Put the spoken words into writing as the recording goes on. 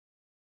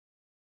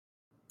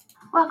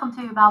Welcome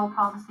to Bible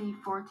Prophecy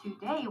for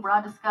Today, where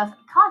I discuss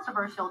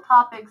controversial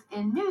topics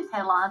in news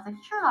headlines that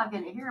you're not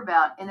going to hear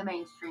about in the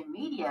mainstream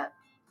media.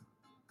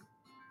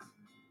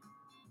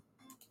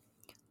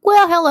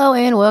 Well, hello,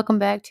 and welcome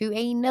back to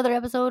another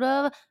episode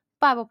of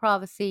Bible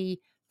Prophecy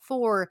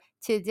for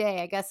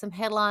Today. I got some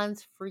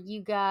headlines for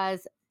you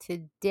guys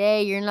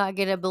today. You're not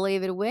going to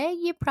believe it. Well,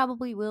 you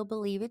probably will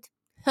believe it.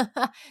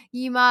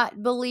 You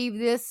might believe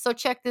this. So,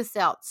 check this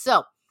out.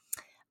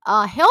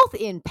 Health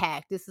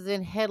impact. This is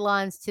in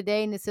headlines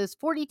today, and it says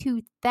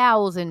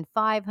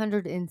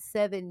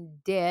 42,507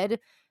 dead,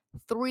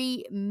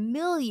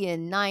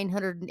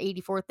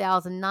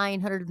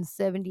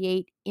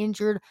 3,984,978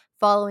 injured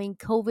following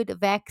COVID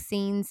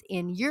vaccines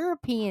in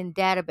European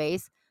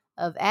database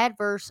of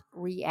adverse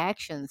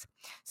reactions.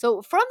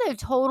 So, from the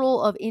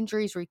total of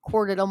injuries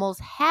recorded, almost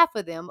half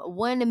of them,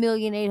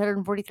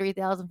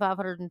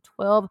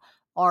 1,843,512,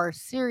 are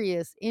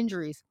serious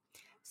injuries.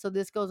 So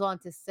this goes on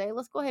to say,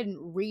 let's go ahead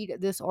and read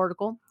this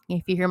article.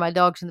 If you hear my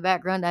dogs in the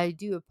background, I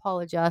do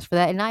apologize for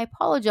that. And I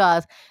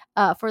apologize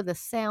for the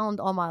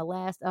sound on my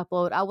last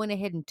upload. I went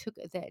ahead and took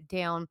that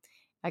down.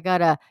 I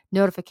got a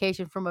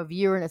notification from a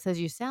viewer and it says,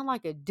 you sound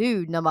like a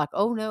dude. And I'm like,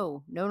 oh,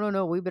 no, no, no,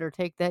 no. We better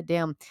take that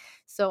down.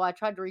 So I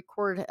tried to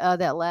record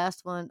that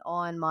last one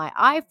on my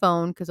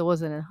iPhone because I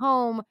wasn't at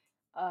home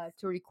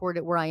to record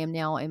it where I am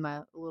now in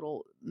my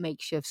little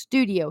makeshift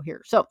studio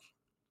here. So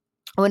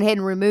I went ahead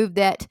and removed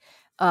that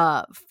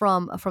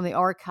from the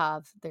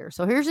archives there.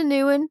 So here's a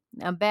new one.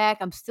 I'm back.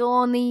 I'm still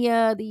on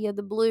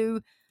the blue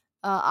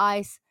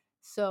ice.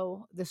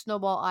 So the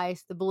snowball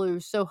ice, the blue.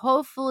 So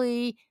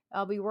hopefully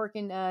I'll be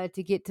working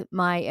to get to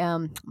my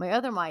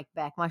other mic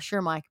back, my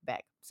Shure mic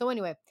back. So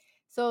anyway,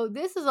 so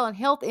this is on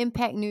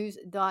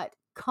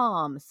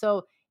healthimpactnews.com.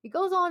 So it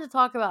goes on to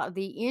talk about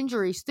the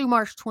injuries through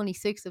March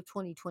 26th of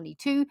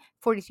 2022.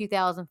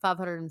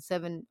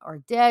 42,507 are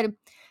dead.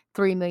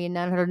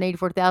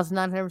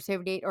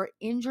 3,984,978 are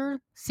injured,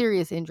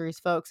 serious injuries,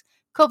 folks.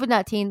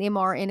 COVID-19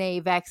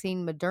 mRNA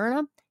vaccine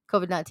Moderna,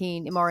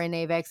 COVID-19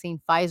 mRNA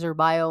vaccine Pfizer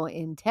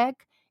BioNTech,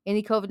 and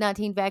the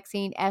COVID-19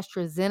 vaccine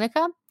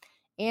AstraZeneca,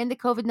 and the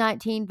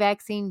COVID-19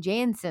 vaccine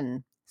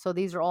Janssen. So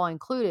these are all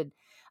included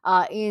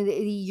in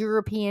the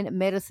European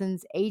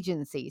Medicines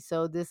Agency.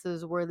 So this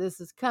is where this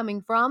is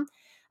coming from.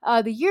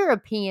 The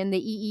European,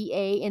 the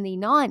EEA, and the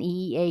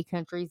non-EEA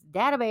countries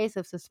database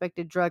of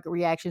suspected drug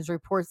reactions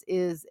reports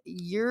is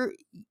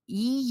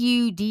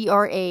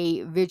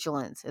EUDRA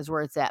Vigilance is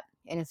where it's at.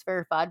 And it's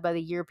verified by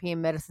the European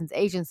Medicines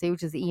Agency,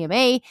 which is the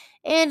EMA,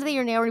 and they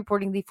are now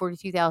reporting the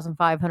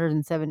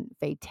 42,507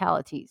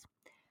 fatalities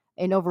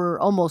and over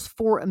almost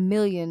 4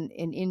 million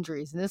in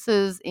injuries. And this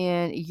is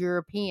in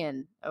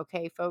European,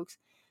 okay, folks?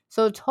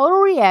 So total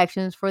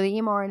reactions for the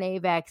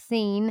mRNA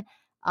vaccine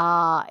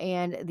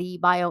and the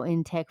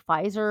BioNTech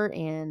Pfizer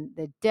and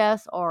the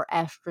deaths are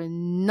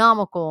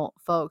astronomical,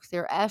 folks.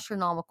 They're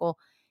astronomical.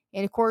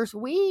 And of course,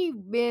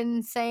 we've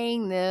been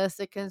saying this,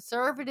 the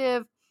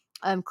conservative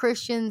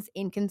Christians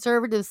and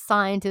conservative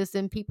scientists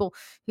and people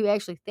who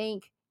actually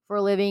think for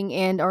a living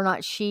and are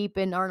not sheep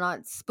and are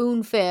not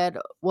spoon fed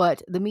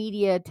what the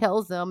media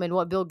tells them and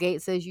what Bill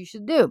Gates says you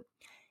should do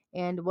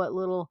and what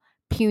little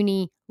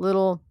puny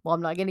little, well,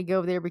 I'm not going to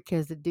go there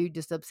because the dude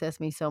just upsets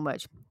me so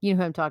much. You know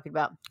who I'm talking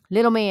about.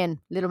 Little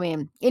man, little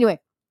man. Anyway,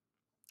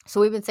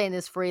 so we've been saying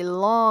this for a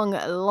long,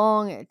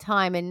 long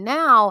time. And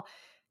now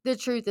the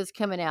truth is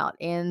coming out.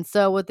 And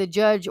so what the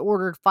judge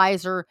ordered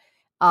Pfizer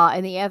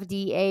and the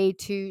FDA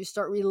to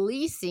start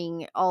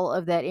releasing all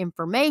of that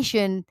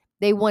information,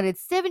 they wanted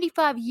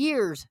 75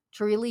 years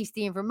to release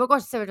the information. Of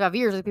course, 75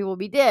 years, the people will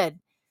be dead.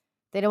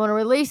 They don't want to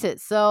release it.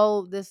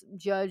 So this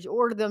judge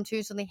ordered them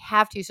to, so they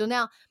have to. So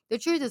now the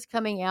truth is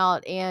coming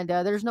out, and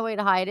there's no way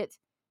to hide it.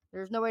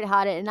 There's no way to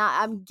hide it. And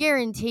I'm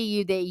guarantee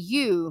you that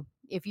you,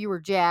 if you were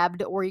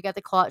jabbed or you got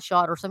the clot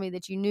shot or somebody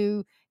that you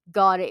knew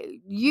got it,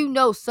 you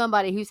know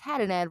somebody who's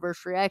had an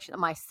adverse reaction.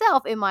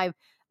 Myself, in my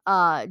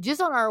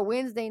just on our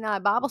Wednesday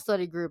night Bible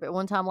study group at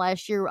one time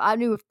last year, I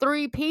knew of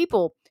 3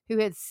 people who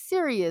had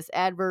serious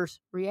adverse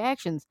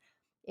reactions.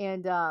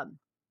 And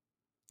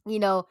you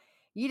know,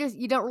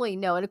 you don't really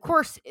know. And of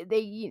course,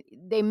 they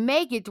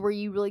make it to where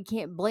you really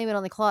can't blame it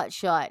on the clot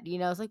shot.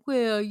 It's like,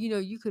 well,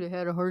 you could have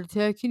had a heart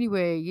attack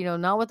anyway.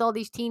 Not with all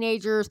these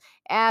teenagers,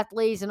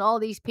 athletes, and all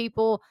these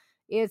people.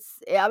 I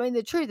mean,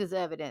 the truth is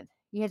evident.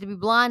 You have to be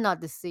blind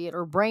not to see it,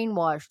 or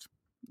brainwashed,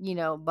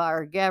 by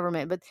our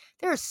government. But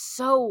there's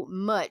so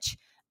much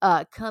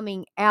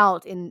coming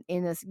out in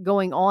this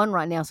going on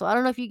right now. So I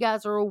don't know if you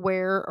guys are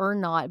aware or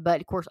not,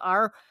 but of course,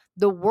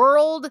 the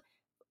World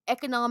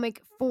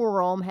Economic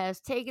Forum has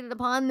taken it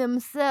upon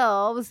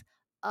themselves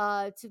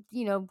to,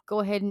 go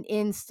ahead and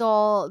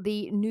install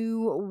the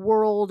new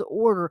world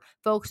order.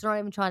 Folks are not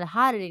even trying to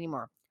hide it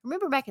anymore.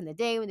 Remember back in the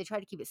day when they tried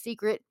to keep it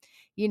secret,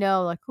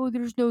 like, oh,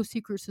 there's no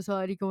secret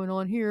society going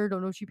on here.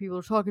 Don't know what you people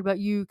are talking about,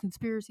 you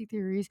conspiracy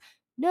theories.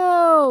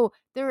 No,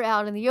 they're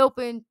out in the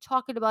open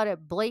talking about it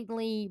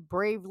blatantly,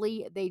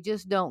 bravely. They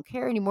just don't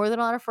care anymore. They're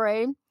not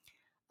afraid.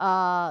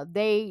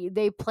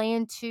 They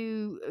plan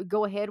to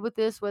go ahead with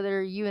this,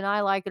 whether you and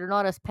I like it or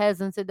not. As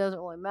peasants, it doesn't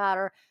really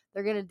matter.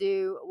 They're going to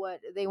do what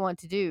they want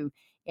to do,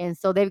 and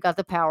so they've got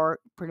the power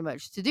pretty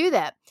much to do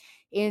that.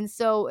 And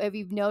so, if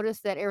you've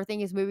noticed that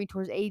everything is moving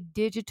towards a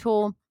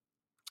digital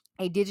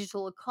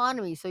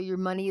economy. So your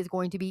money is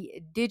going to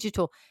be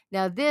digital.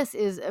 Now, this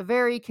is a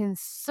very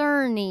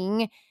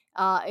concerning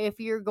if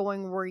you're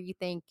going where you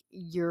think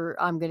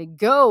I'm going to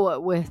go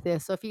with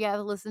this. So if you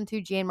haven't listened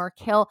to Jan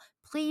Markell,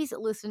 please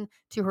listen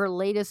to her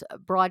latest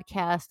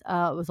broadcast.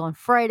 It was on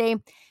Friday,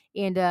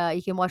 and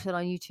you can watch it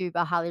on YouTube.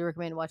 I highly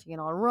recommend watching it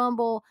on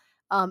Rumble.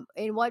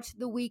 And watch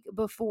the week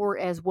before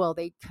as well.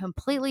 They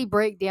completely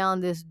break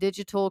down this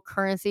digital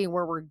currency and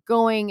where we're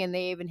going, and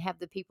they even have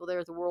the people there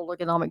at the World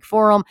Economic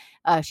Forum.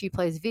 She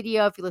plays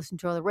video. If you listen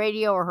to her on the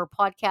radio or her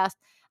podcast,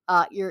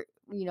 the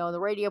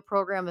radio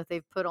program that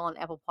they've put on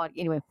Apple Pod.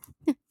 Anyway,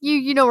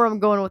 you know where I'm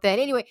going with that.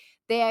 Anyway,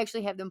 they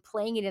actually have them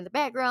playing it in the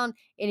background,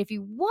 and if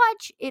you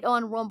watch it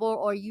on Rumble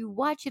or you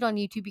watch it on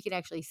YouTube, you can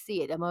actually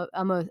see it.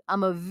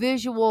 I'm a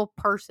visual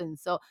person,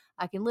 so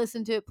I can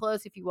listen to it.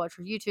 Plus, if you watch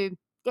her YouTube,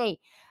 hey,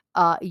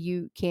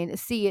 you can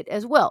see it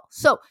as well.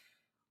 So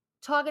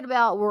talking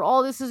about where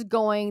all this is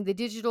going, the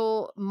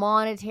digital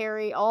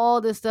monetary,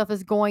 all this stuff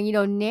is going,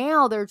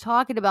 now they're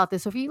talking about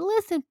this. So if you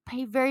listen,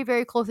 pay very,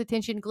 very close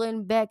attention.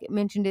 Glenn Beck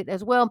mentioned it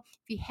as well.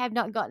 If you have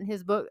not gotten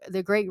his book,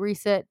 The Great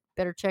Reset,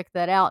 better check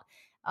that out.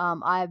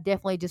 I've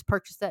definitely just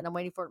purchased that and I'm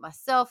waiting for it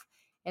myself.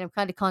 And I'm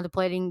kind of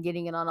contemplating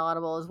getting it on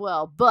Audible as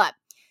well. But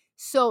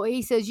so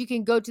he says you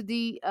can go to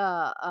the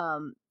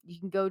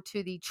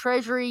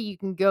Treasury, you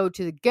can go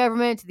to the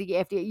government, to the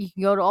FDA, you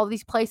can go to all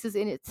these places,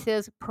 and it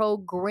says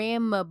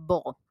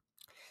programmable.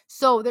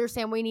 So they're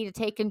saying we need to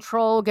take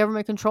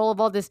government control of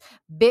all this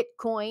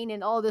Bitcoin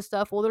and all this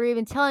stuff. Well, they're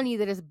even telling you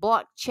that it's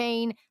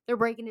blockchain. They're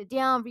breaking it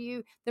down for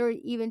you. They're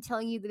even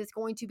telling you that it's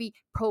going to be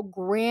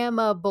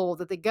programmable,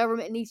 that the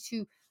government needs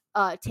to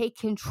take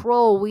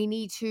control. We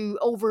need to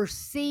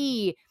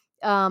oversee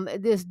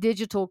this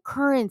digital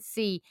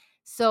currency.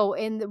 So,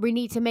 and we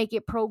need to make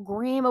it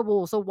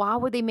programmable. So, why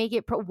would they make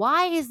it?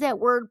 Why is that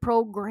word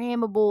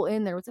programmable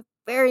in there? It's a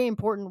very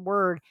important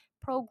word,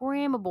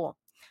 programmable.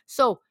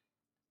 So,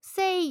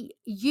 say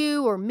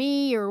you or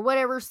me or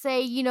whatever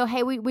say,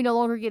 hey, we no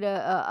longer get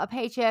a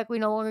paycheck, we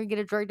no longer get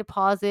a direct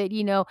deposit,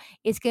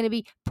 it's going to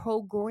be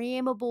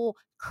programmable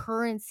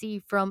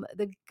currency from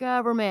the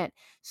government.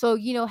 So,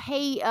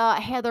 hey,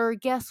 Heather,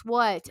 guess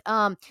what?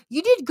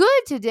 You did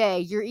good today.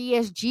 Your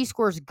ESG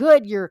score is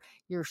good. Your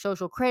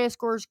social credit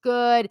score is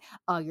good.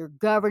 Your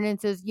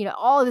governance is,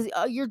 all this,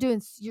 you're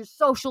doing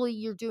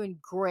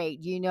great.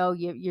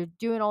 You're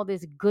doing all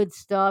this good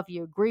stuff.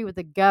 You agree with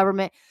the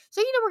government.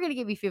 So, we're going to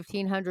give you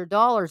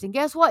 $1,500. And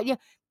guess what? You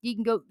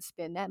can go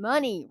spend that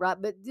money, right?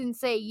 But didn't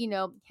say,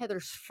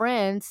 Heather's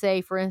friend,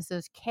 say, for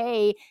instance,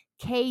 Kay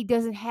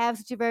doesn't have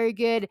such a very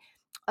good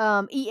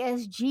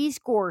ESG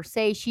score.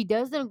 Say she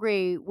doesn't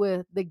agree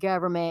with the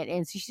government.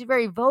 And so she's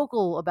very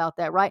vocal about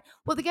that, right?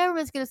 Well, the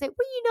government's going to say,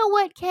 well, you know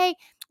what, Kay?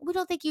 We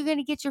don't think you're going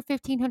to get your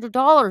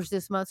 $1,500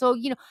 this month. So,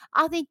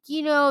 I think,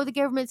 the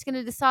government's going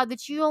to decide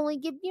that you only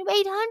give you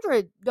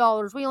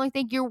 $800. We only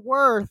think you're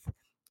worth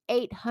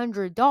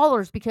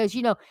 $800 because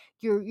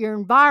your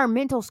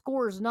environmental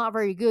score is not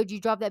very good. You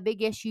drive that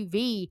big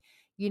SUV,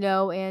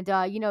 and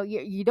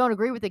you don't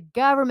agree with the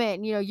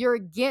government. You're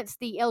against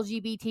the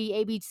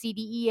LGBT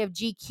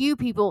ABCDEFGQ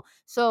people.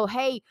 So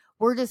hey,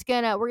 we're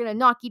gonna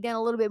knock you down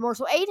a little bit more.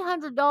 So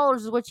 $800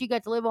 is what you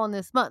got to live on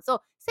this month. So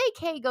say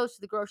Kay goes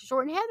to the grocery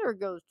store and Heather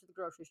goes to the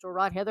grocery store,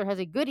 right? Heather has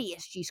a good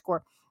ESG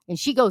score. And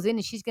she goes in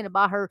and she's going to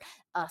buy her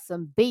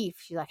some beef.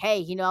 She's like,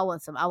 hey, I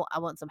want some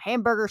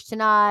hamburgers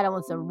tonight. I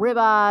want some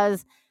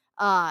ribeyes.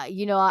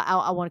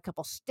 I want a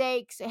couple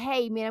steaks.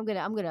 Hey, man,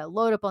 I'm gonna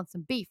load up on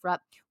some beef, right?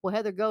 Well,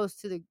 Heather goes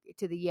to the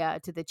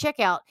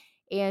checkout,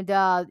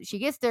 and she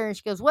gets there and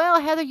she goes,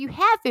 well, Heather, you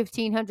have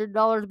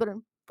 $1,500, but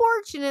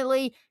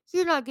unfortunately,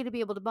 you're not going to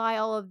be able to buy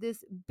all of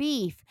this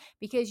beef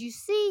because you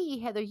see,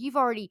 Heather, you've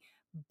already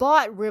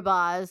bought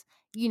ribeyes,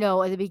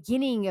 at the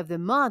beginning of the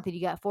month, and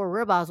you got 4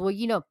 ribeyes. Well,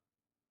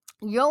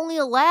 you're only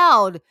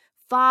allowed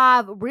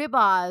 5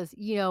 ribeyes,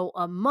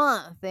 a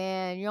month,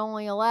 and you're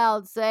only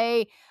allowed,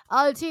 say,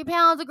 2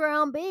 pounds of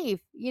ground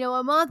beef,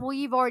 a month. Well,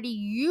 you've already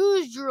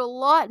used your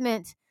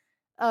allotment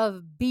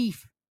of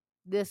beef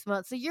this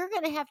month, so you're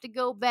going to have to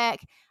go back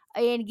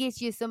and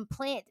get you some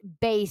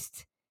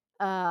plant-based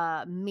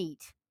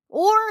meat,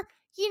 or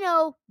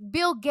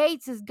Bill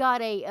Gates has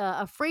got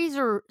a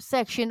freezer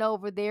section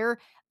over there.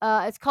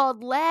 It's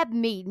called lab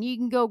meat, and you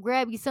can go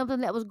grab you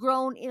something that was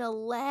grown in a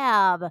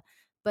lab.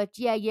 But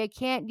yeah, you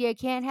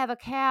can't have a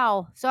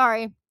cow.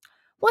 Sorry.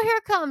 Well,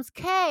 here comes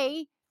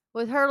Kay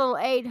with her little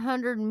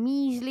 800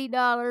 measly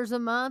dollars a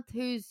month,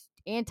 who's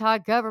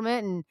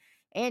anti-government and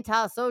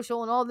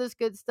anti-social and all this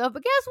good stuff.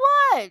 But guess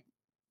what?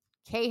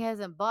 Kay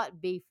hasn't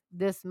bought beef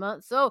this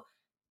month, so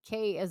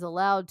Kay is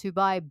allowed to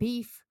buy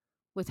beef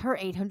with her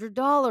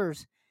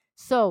 $800.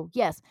 So,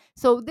 yes.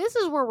 So, this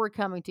is where we're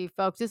coming to,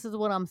 folks. This is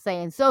what I'm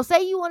saying. So,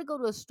 say you want to go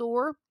to a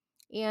store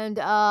and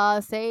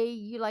say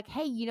you're like,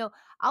 hey,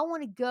 I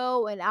want to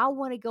go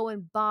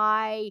and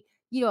buy,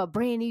 a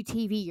brand new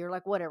TV or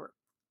like whatever.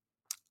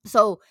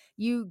 So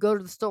you go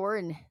to the store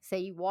and say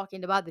you walk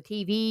in to buy the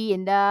TV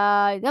and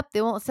yep,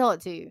 they won't sell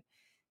it to you.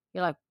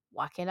 You're like,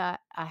 why can't I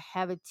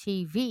have a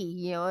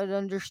TV? I don't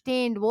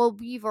understand. Well,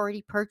 you've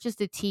already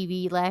purchased a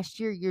TV last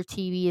year. Your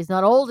TV is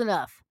not old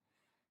enough.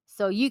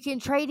 So you can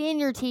trade in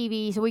your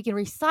TV so we can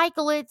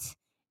recycle it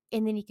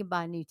and then you can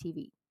buy a new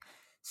TV.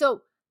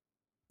 So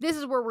this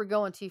is where we're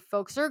going to,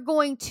 folks. They're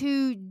going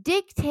to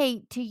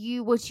dictate to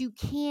you what you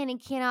can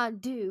and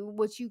cannot do,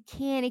 what you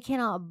can and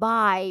cannot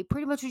buy,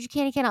 pretty much what you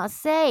can and cannot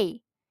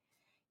say.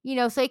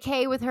 Say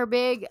Kay with her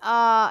big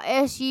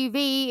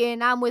SUV,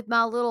 and I'm with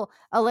my little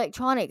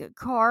electronic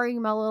car,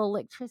 my little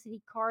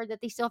electricity car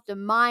that they still have to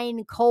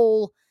mine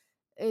coal.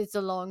 It's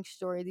a long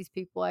story. These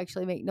people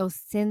actually make no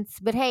sense.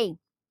 But hey,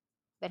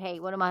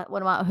 who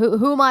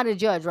am I to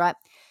judge, right?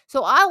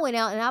 So I went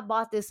out and I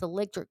bought this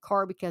electric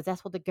car because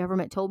that's what the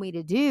government told me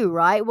to do,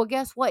 right? Well,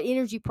 guess what?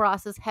 Energy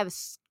prices have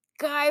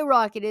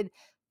skyrocketed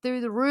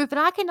through the roof, and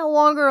I can no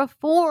longer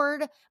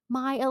afford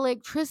my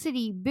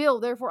electricity bill.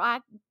 Therefore,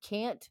 I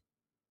can't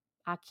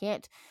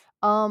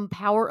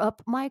power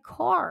up my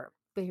car.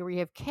 But here we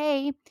have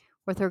Kay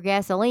with her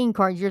gasoline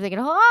car. You're thinking,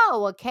 oh,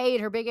 well, Kay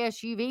and her big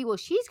SUV. Well,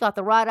 she's got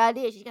the right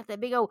idea. She's got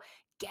that big old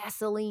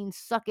gasoline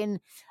sucking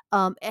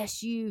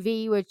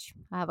SUV, which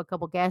I have a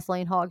couple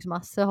gasoline hogs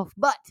myself.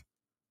 But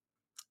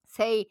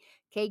say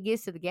Kay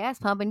gets to the gas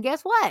pump, and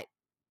guess what?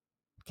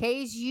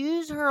 Kay's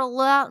used her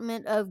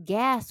allotment of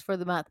gas for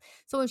the month.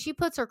 So when she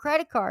puts her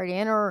credit card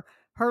in or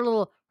her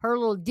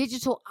little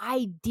digital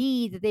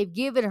ID that they've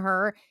given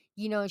her,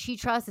 and she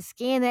tries to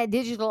scan that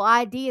digital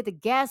ID at the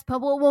gas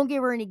pump, well, it won't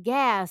give her any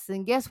gas.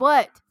 And guess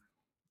what?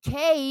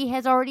 Kay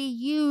has already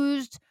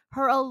used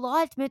her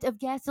allotment of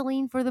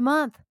gasoline for the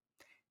month.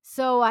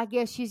 So I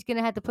guess she's going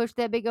to have to push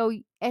that big old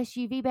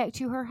SUV back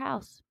to her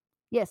house.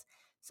 Yes.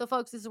 So,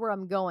 folks, this is where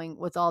I'm going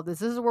with all this.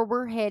 This is where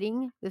we're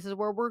heading. This is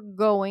where we're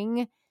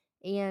going.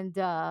 And,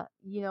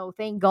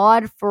 thank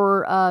God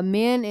for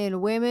men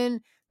and women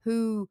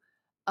who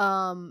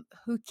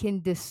can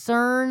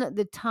discern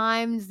the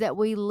times that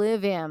we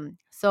live in.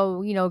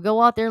 So,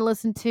 go out there and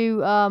listen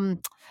to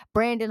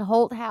Brandon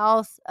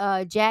Holthouse,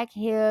 Jack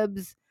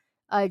Hibbs,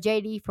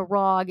 JD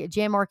Farag.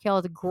 Jan Markell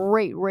is a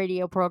great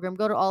radio program.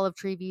 Go to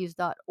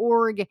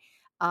olivetreeviews.org.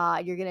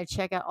 You're going to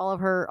check out all of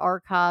her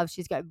archives.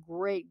 She's got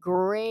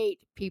great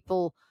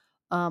people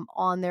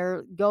on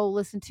there. Go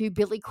listen to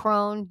Billy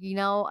Crone. You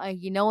know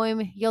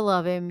him, you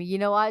love him.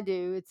 I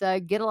do. It's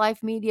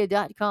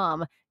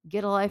getalifemedia.com.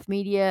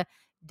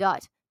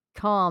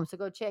 Getalifemedia.com. So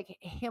go check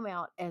him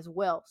out as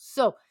well.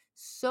 So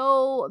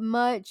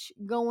much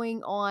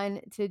going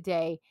on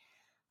today.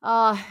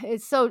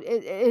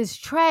 It is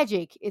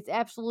tragic. It's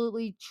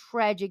absolutely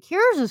tragic.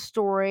 Here's a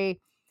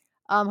story.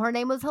 Her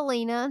name was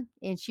Helena,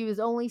 and she was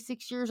only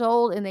 6 years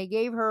old, and they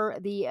gave her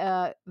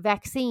the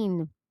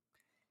vaccine.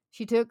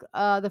 She took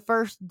the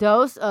first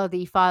dose of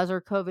the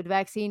Pfizer COVID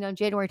vaccine on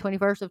January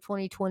 21st of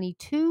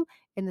 2022,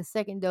 and the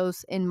second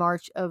dose in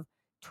March of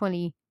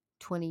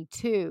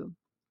 2022.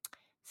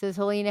 Says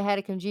Helena had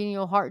a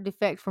congenital heart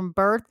defect from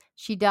birth.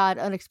 She died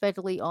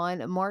unexpectedly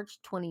on March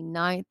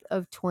 29th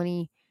of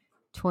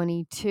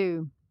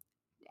 2022.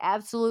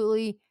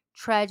 Absolutely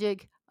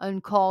tragic,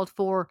 uncalled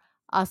for.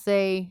 I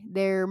say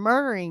they're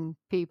murdering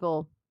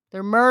people.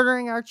 They're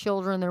murdering our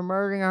children. They're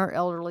murdering our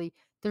elderly.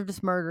 They're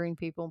just murdering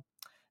people.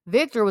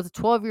 Victor was a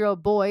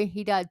 12-year-old boy.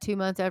 He died 2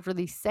 months after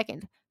the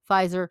second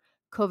Pfizer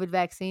COVID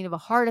vaccine of a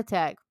heart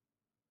attack.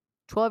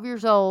 12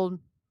 years old,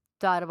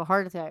 died of a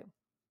heart attack.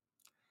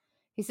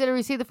 He said he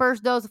received the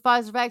first dose of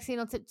Pfizer vaccine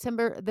on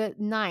September the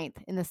 9th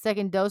and the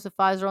second dose of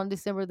Pfizer on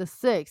December the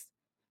 6th,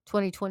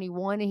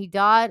 2021, and he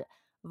died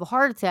of a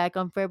heart attack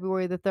on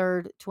February the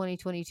 3rd,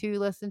 2022,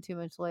 less than 2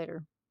 months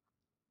later.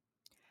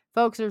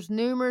 Folks, there's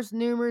numerous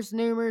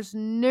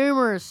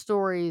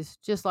stories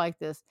just like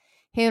this.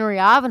 Henry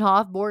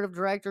Ivanhoff, board of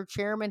director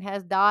chairman,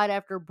 has died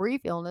after a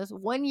brief illness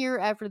 1 year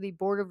after the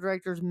board of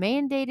directors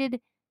mandated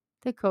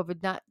the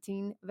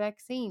COVID-19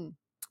 vaccine.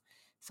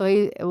 So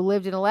he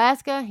lived in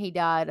Alaska. He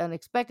died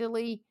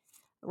unexpectedly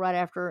right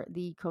after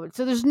the COVID.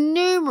 So there's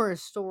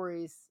numerous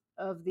stories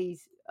of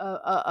these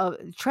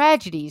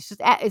tragedies.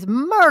 It's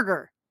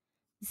murder.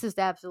 It's just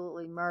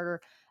absolutely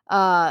murder.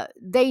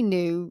 They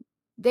knew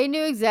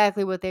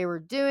exactly what they were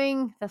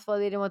doing. That's why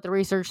they didn't want the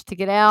research to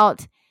get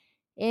out.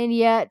 And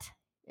yet,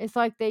 it's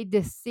like they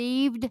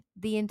deceived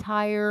the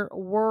entire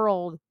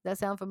world. That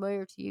sound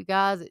familiar to you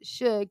guys? It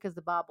should, because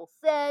the Bible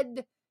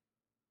said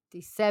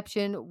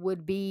deception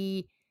would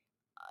be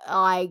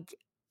like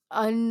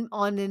on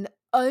an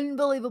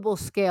unbelievable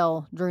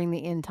scale during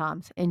the end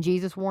times. And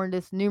Jesus warned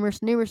us numerous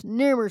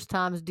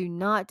times, do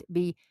not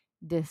be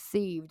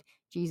deceived.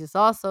 Jesus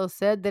also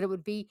said that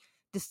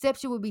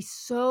deception would be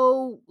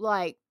so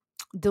like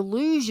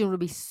delusion would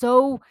be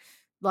so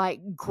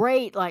like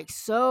great, like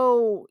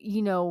so,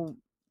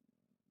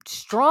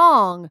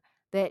 strong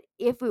that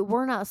if it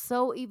were not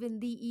so, even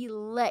the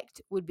elect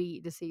would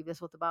be deceived.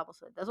 That's what the Bible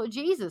said. That's what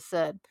Jesus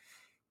said.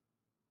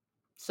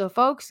 So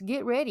folks,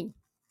 get ready.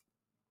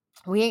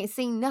 We ain't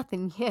seen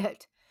nothing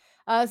yet.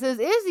 It says,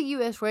 is the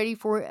U.S. ready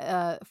for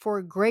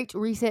a great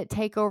reset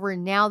takeover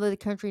now that the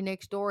country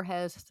next door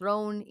has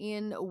thrown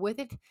in with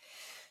it?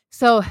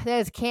 So that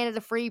is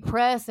Canada Free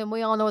Press, and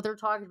we all know what they're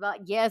talking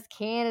about. Yes,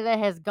 Canada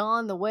has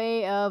gone the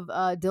way of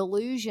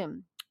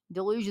delusion.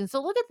 Delusion. So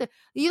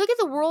you look at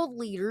the world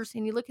leaders,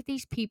 and you look at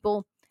these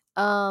people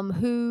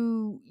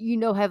who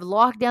have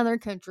locked down their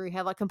country,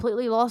 have like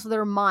completely lost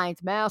their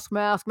minds, mask,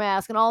 mask,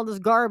 mask, and all this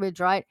garbage,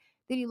 right?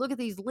 Then you look at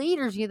these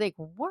leaders and you think,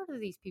 where do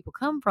these people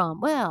come from?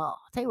 Well, I'll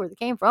tell you where they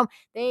came from.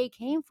 They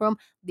came from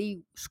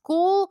the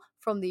school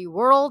from the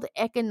World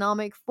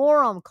Economic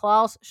Forum.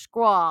 Klaus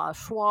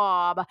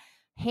Schwab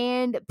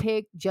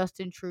handpicked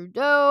Justin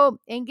Trudeau.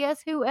 And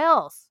guess who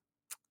else?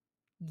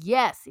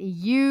 Yes,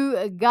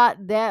 you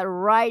got that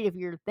right. If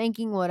you're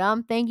thinking what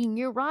I'm thinking,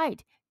 you're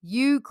right.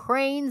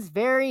 Ukraine's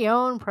very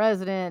own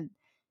president,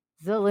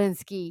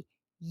 Zelensky.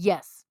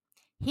 Yes,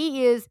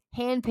 he is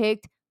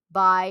handpicked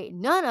by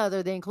none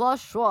other than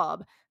Klaus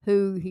Schwab,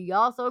 who he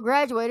also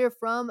graduated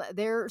from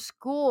their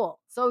school.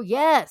 So,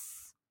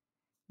 yes,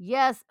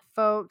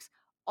 folks,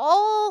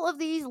 all of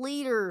these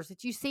leaders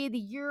that you see, the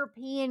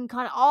European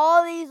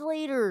all these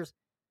leaders,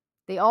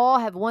 they all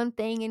have one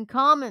thing in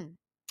common.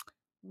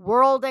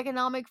 World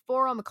Economic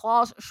Forum,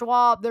 Klaus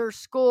Schwab, their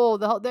school,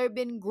 they've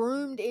been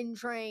groomed and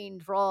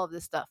trained for all of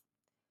this stuff.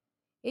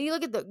 And you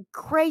look at the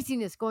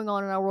craziness going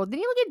on in our world. Then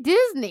you look at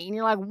Disney and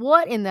you're like,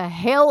 what in the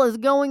hell is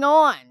going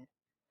on?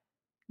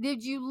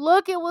 Did you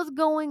look at what's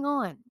going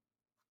on?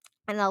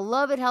 And I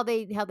love it how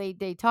they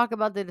talk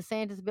about the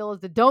DeSantis bill as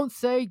the don't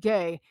say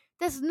gay.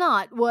 That's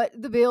not what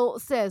the bill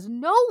says.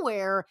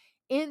 Nowhere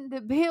in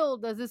the bill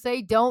does it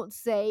say don't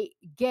say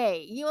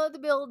gay. You know what the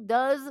bill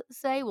does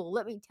say? Well,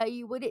 let me tell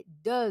you what it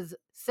does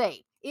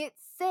say. It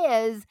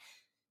says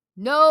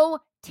no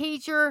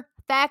teacher,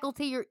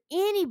 faculty, or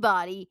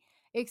anybody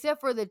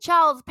except for the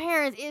child's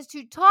parents is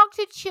to talk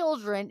to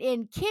children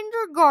in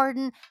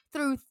kindergarten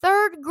through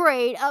third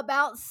grade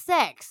about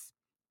sex.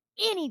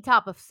 Any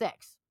type of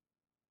sex.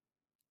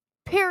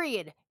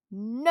 Period.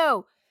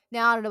 No.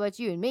 Now, I don't know about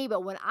you and me,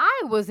 but when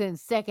I was in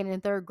second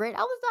and third grade,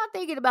 I was not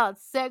thinking about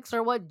sex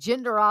or what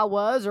gender I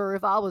was or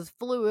if I was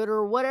fluid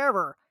or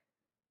whatever.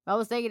 I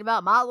was thinking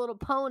about My Little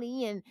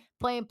Pony and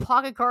playing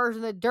pocket cars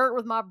in the dirt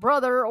with my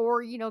brother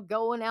or,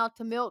 going out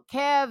to milk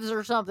calves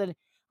or something.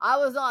 I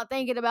was not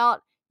thinking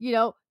about,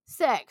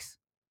 sex.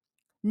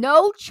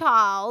 No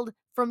child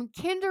from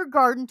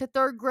kindergarten to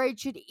third grade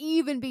should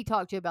even be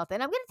talked to about that.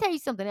 And I'm going to tell you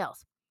something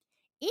else.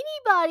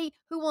 Anybody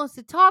who wants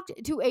to talk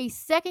to a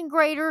second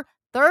grader,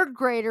 third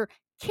grader,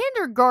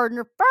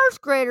 kindergartner,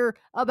 first grader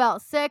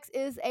about sex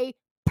is a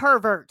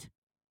pervert.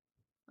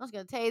 I was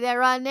going to tell you that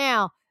right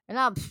now. And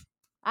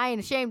I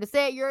ain't ashamed to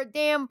say it. You're a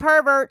damn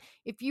pervert.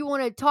 If you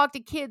want to talk to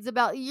kids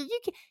about you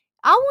can,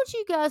 I want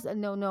you guys.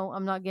 No,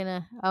 I'm not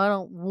gonna. I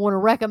don't want to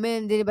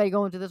recommend anybody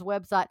going to this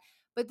website.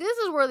 But this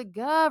is where the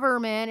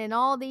government and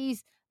all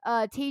these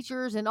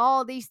teachers and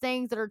all these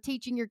things that are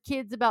teaching your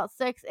kids about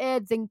sex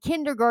eds in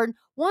kindergarten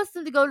wants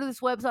them to go to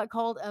this website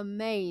called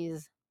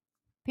Amaze.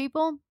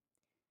 People,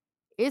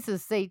 it's a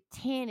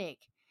satanic.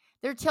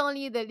 They're telling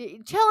you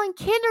telling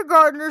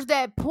kindergartners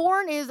that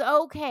porn is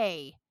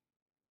okay.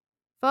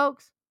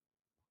 Folks,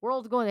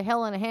 world's going to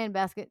hell in a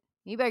handbasket.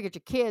 You better get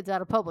your kids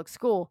out of public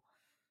school.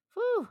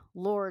 Whew,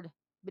 Lord.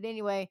 But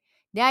anyway,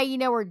 now you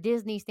know where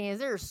Disney stands.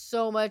 There's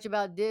so much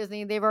about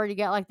Disney. They've already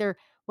got like their,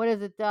 what is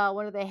it?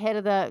 One of the head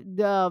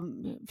of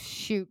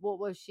shoot, what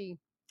was she?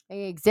 An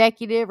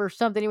executive or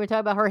something. He was talking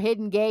about her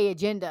hidden gay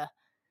agenda.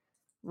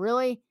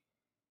 Really?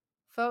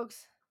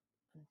 Folks,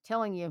 I'm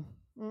telling you.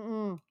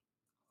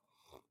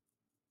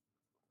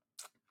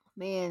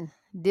 Man,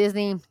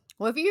 Disney.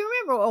 Well, if you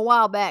remember a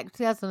while back,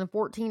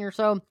 2014 or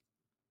so,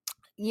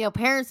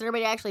 parents and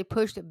everybody actually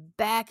pushed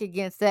back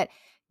against that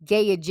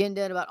gay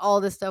agenda and about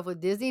all this stuff with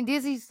Disney. And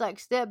Disney's like,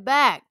 step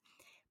back.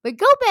 But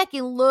go back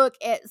and look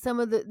at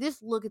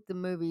just look at the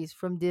movies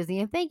from Disney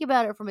and think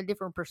about it from a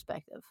different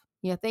perspective.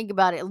 Think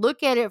about it.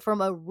 Look at it from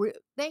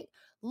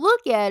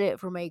look at it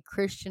from a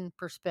Christian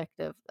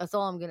perspective. That's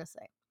all I'm going to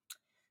say.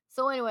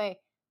 So anyway,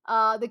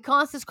 the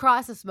constant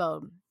crisis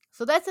mode.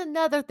 So that's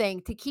another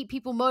thing to keep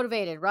people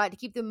motivated, right? To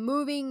keep them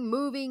moving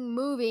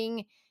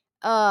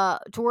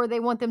to where they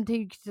want them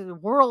to the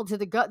world, to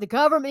the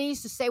government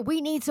needs to say,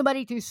 we need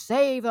somebody to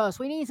save us.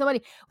 We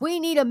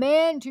need a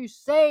man to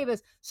save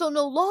us. So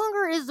no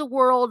longer is the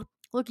world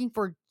looking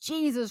for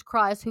Jesus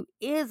Christ, who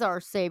is our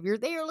Savior.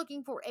 They are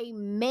looking for a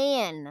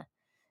man,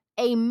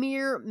 a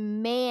mere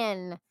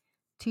man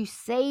to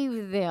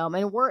save them.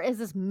 And where is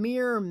this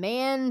mere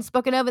man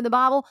spoken of in the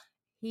Bible?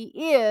 He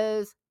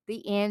is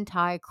the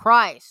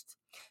Antichrist.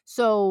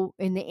 So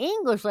in the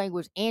English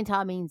language,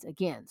 anti means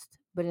against,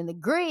 but in the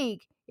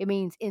Greek, it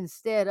means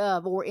instead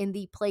of or in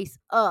the place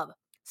of.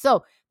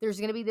 So there's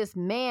going to be this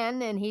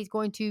man, and he's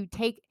going to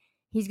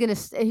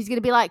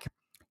be like,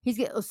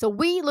 so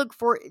we look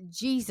for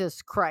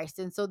Jesus Christ.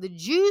 And so the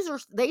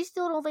Jews they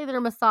still don't think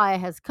their Messiah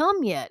has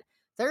come yet.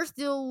 They're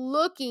still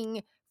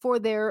looking for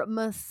their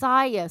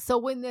Messiah. So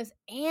when this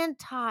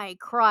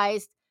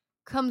Antichrist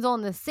comes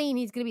on the scene,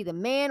 he's going to be the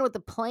man with the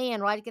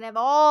plan, right? He's going to have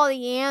all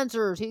the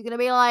answers. He's going to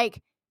be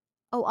like,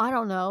 oh, I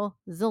don't know,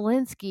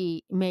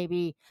 Zelensky,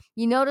 maybe.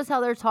 You notice how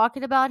they're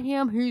talking about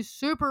him? He's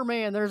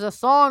Superman. There's a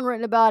song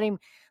written about him.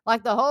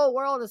 Like the whole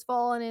world is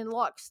falling in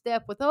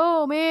lockstep with,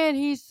 oh man,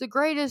 he's the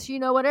greatest,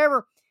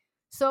 whatever.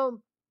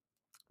 So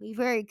be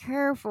very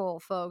careful,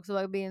 folks,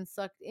 about being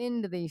sucked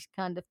into these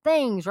kind of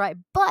things, right?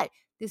 But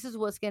this is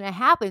what's going to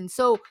happen.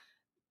 So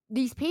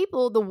these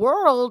people, the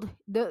world,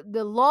 the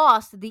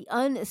lost, the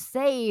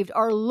unsaved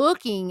are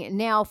looking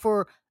now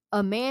for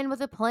a man with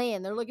a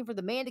plan. They're looking for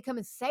the man to come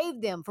and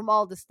save them from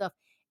all this stuff.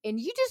 And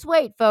you just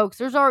wait, folks.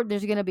 There's going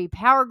to be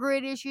power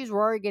grid issues.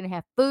 We're already going to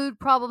have food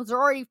problems. They're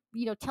already,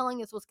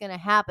 telling us what's going to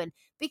happen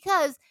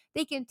because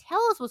they can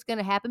tell us what's going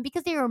to happen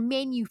because they are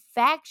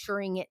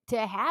manufacturing it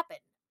to happen.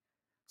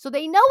 So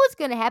they know what's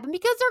going to happen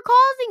because they're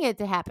causing it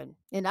to happen.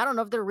 And I don't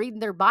know if they're reading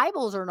their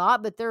Bibles or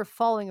not, but they're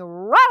following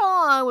right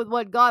along with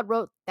what God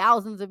wrote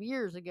thousands of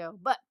years ago.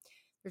 But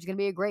there's going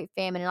to be a great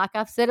famine. And like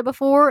I've said it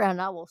before, and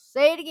I will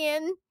say it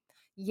again,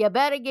 you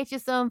better get you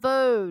some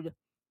food.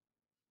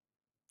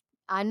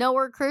 I know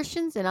we're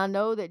Christians, and I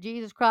know that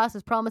Jesus Christ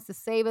has promised to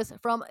save us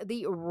from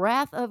the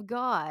wrath of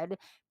God,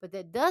 but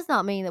that does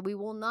not mean that we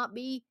will not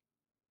be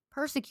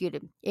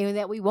persecuted, and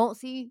that we won't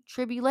see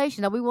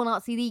tribulation. Now, we will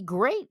not see the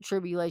great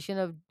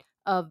tribulation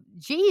of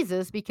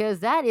Jesus, because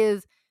that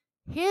is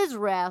his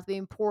wrath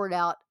being poured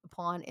out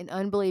upon an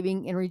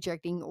unbelieving and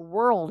rejecting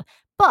world.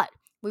 But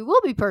we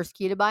will be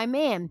persecuted by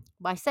man,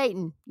 by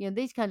Satan,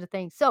 these kinds of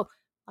things. So,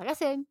 like I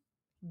said,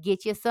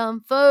 get you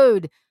some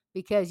food,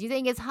 because you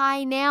think it's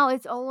high now,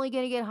 it's only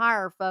going to get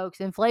higher,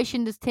 folks.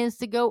 Inflation just tends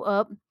to go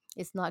up.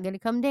 It's not going to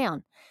come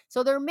down.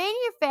 So they're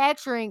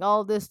manufacturing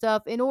all this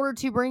stuff in order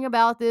to bring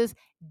about this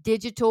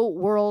digital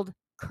world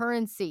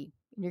currency.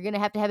 You're going to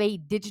have a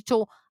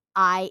digital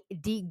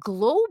ID,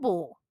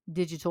 global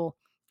digital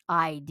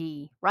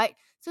ID, right?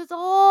 So it's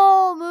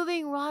all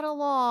moving right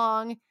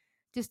along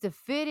just to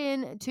fit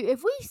in to,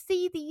 if we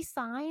see these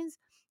signs,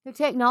 the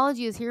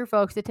technology is here,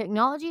 folks. The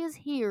technology is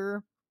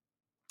here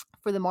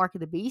for the mark of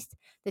the beast.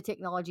 The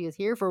technology is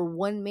here for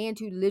one man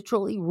to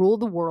literally rule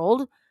the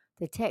world.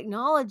 The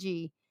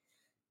technology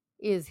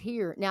is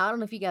here. Now, I don't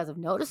know if you guys have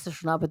noticed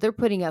this or not, but they're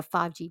putting up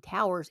 5G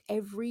towers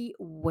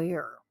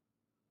everywhere.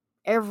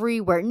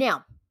 Everywhere.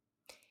 Now,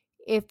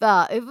 if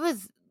it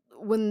was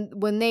when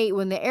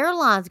the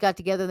airlines got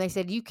together and they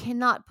said you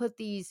cannot put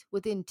these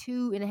within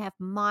 2.5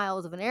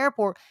 miles of an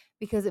airport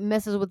because it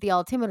messes with the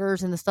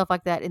altimeters and the stuff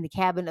like that in the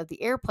cabin of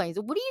the airplanes.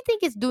 What do you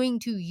think it's doing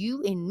to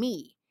you and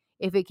me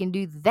if it can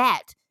do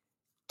that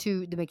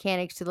to the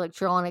mechanics, to the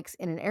electronics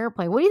in an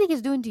airplane? What do you think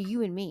it's doing to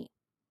you and me?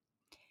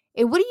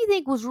 And what do you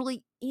think was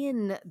really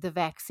in the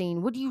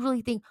vaccine? What do you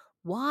really think?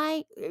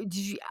 Why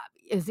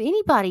does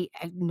anybody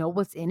know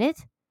what's in it?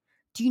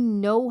 Do you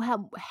know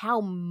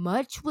how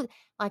much was,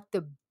 like,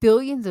 the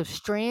billions of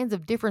strands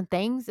of different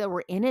things that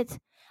were in it?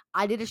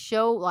 I did a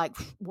show, like,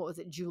 what was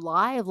it,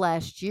 July of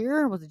last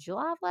year? Was it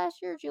July of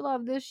last year? July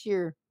of this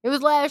year? It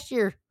was last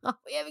year.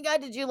 We haven't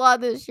got to July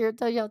this year.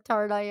 Tell you how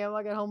tired I am.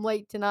 I got home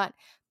late tonight.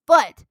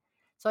 But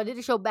so I did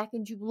a show back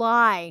in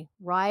July,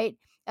 right?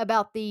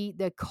 About the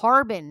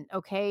carbon,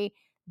 okay?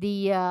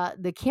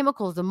 The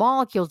chemicals, the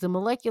molecules, the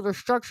molecular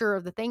structure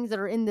of the things that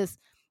are in this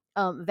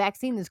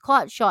vaccine, this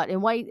clot shot,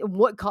 and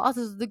what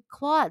causes the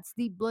clots,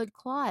 the blood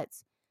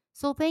clots.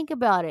 So think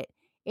about it.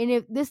 And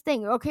if this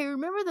thing, okay,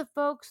 remember the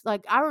folks,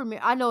 like I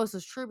remember, I know this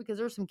is true because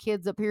there's some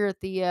kids up here at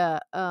the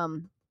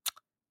um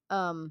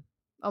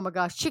oh my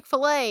gosh,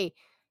 Chick-fil-A,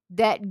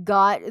 that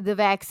got the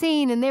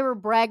vaccine, and they were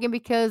bragging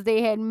because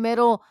they had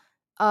metal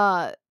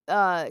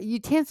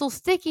utensils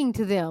sticking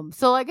to them.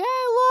 So like, hey,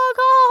 look,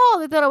 oh,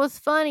 they thought it was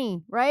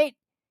funny, right?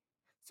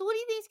 So what do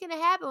you think's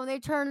gonna happen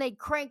when they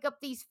crank up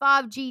these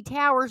 5G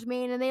towers,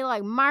 man, and they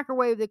like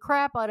microwave the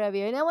crap out of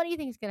you? And then what do you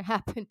think is gonna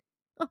happen?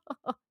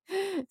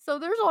 So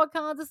there's all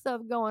kinds of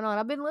stuff going on.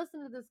 I've been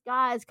listening to this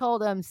guy. It's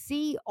called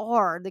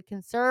CR, the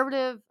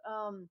conservative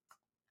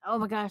oh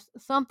my gosh,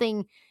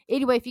 something.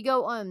 Anyway, if you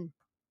go on,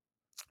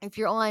 if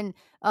you're on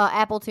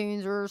Apple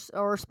Tunes or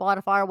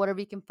Spotify or whatever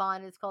you can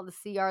find, it's called the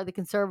CR, the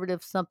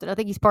conservative something. I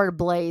think he's part of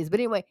Blaze. But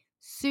anyway,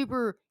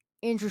 super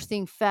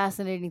interesting,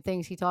 fascinating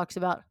things he talks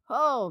about.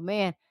 Oh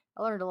man,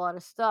 I learned a lot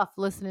of stuff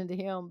listening to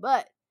him.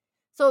 But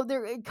so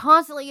they're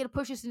constantly going to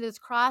push us into this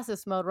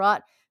crisis mode,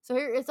 right? So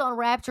here it's on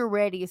Rapture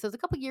Ready. So it's a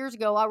couple years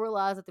ago, I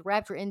realized that the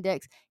Rapture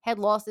Index had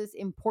lost its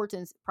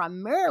importance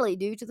primarily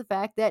due to the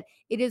fact that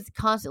it is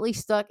constantly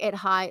stuck at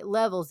high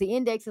levels. The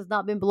index has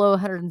not been below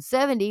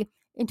 170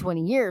 in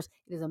 20 years.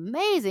 It is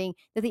amazing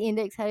that the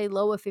index had a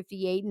low of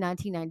 58 in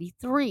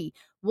 1993.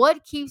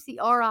 What keeps the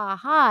RI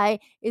high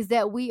is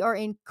that we are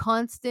in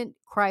constant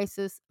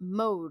crisis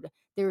mode.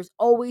 There's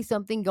always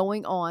something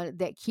going on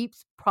that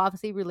keeps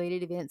prophecy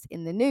related events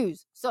in the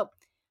news. So,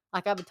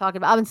 like I've been talking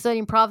about, I've been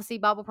studying prophecy,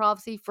 Bible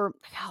prophecy for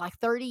like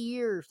 30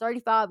 years,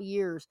 35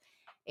 years.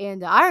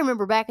 And I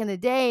remember back in the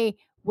day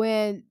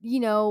when,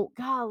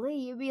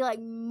 golly, it'd be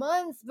like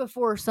months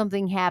before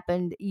something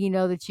happened,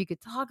 that you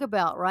could talk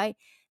about, right?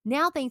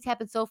 Now things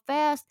happen so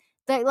fast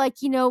that, like,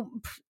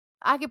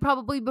 I could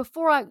probably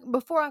before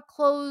I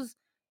close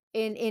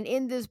and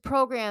end this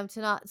program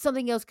tonight,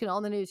 something else could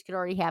on the news could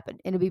already happen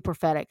and it'd be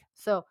prophetic.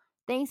 So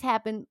things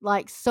happen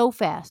like so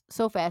fast,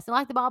 so fast. And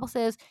like the Bible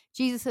says,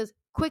 Jesus says,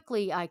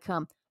 quickly I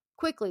come,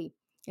 quickly.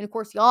 And of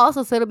course, he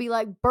also said it'll be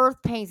like birth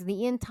pains in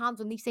the end times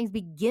when these things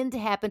begin to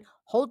happen.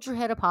 Hold your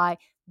head up high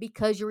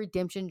because your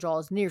redemption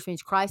draws near. Which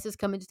means Christ is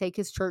coming to take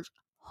his church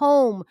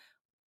home.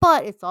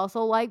 But it's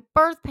also like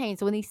birth pains.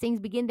 So when these things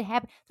begin to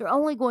happen, they're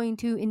only going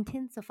to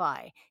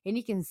intensify. And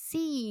you can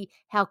see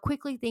how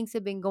quickly things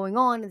have been going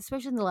on,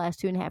 especially in the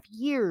last 2.5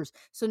 years.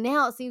 So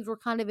now it seems we're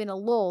kind of in a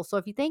lull. So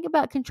if you think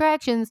about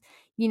contractions,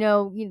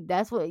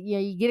 that's what,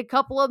 you get a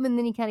couple of them and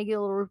then you kind of get a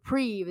little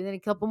reprieve and then a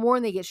couple more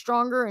and they get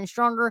stronger and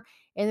stronger.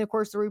 And of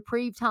course, the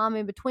reprieve time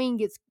in between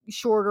gets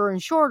shorter and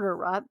shorter,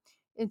 right?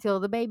 Until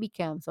the baby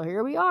comes. So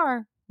here we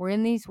are. We're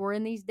in these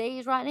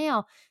days right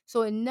now.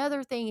 So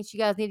another thing that you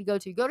guys need to go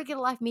to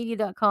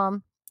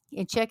getalifemedia.com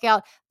and check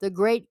out The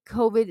Great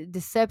COVID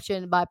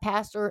Deception by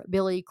Pastor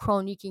Billy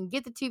Crone. You can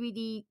get the two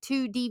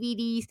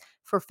DVDs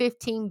for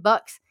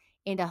 $15.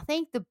 And I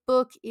think the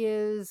book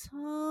is,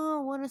 I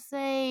want to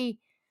say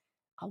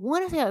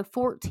like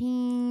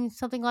 14,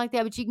 something like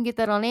that, but you can get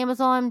that on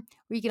Amazon,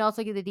 or you can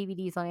also get the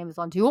DVDs on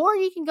Amazon too, or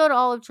you can go to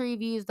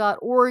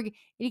olivetreereviews.org and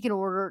you can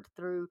order it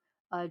through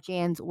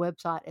Jan's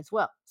website as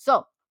well.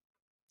 So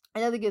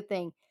another good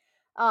thing.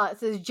 It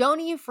says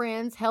Joni and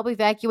friends help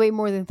evacuate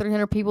more than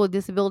 300 people with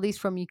disabilities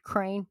from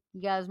Ukraine.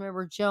 You guys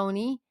remember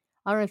Joni?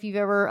 I don't know if you've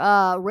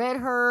ever read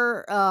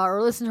her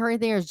or listened to her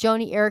anything. It's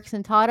Joni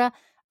Erickson Tata.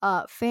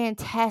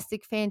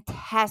 Fantastic,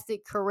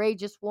 fantastic,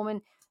 courageous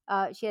woman.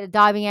 She had a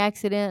diving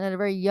accident at a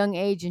very young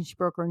age and she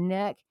broke her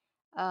neck.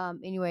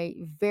 Anyway,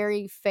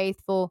 very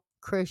faithful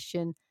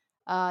Christian.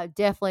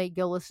 Definitely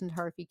go listen to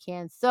her if you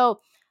can. So,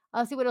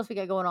 let's see what else we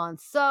got going on.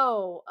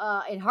 So,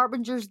 in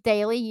Harbinger's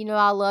Daily,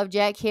 I love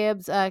Jack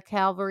Hibbs,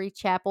 Calvary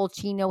Chapel,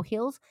 Chino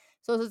Hills.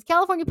 So it says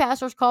California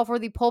pastors call for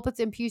the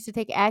pulpits and pews to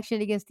take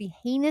action against the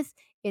heinous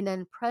and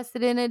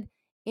unprecedented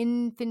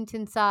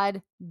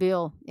infanticide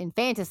bill.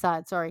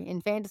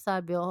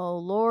 Oh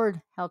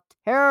Lord, how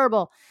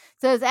terrible.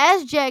 It says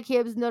as Jack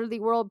Hibbs noted,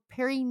 the world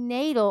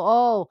perinatal.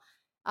 Oh,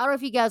 I don't know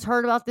if you guys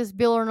heard about this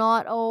bill or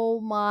not.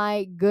 Oh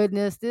my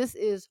goodness, this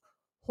is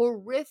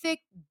horrific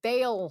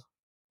bail,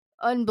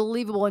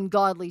 unbelievable and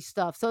godly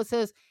stuff. So it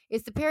says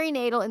it's the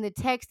perinatal, and the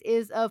text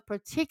is of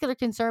particular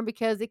concern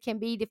because it can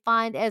be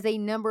defined as a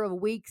number of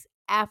weeks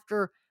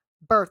after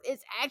birth.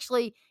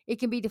 It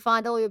can be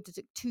defined all the way up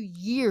to 2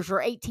 years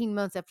or 18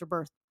 months after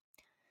birth.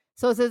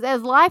 So it says,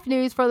 as Life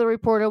News further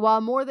reported,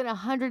 while more than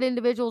 100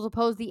 individuals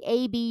opposed the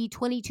AB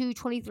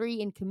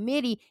 2223 in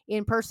committee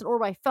in person or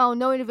by phone,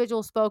 no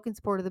individual spoke in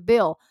support of the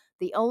bill.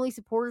 The only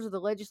supporters of the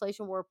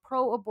legislation were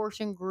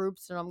pro-abortion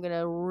groups, and I'm going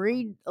to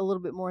read a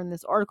little bit more in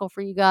this article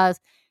for you guys,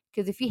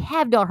 because if you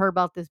have not heard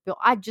about this bill,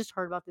 I just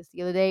heard about this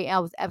the other day, and I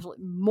was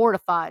absolutely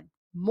mortified.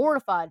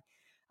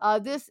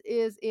 This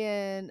is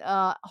in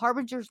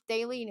Harbinger's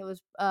Daily, and it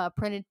was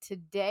printed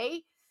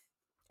today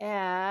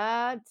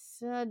at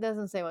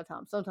doesn't say what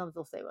time. Sometimes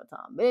they'll say what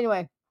time. But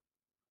anyway,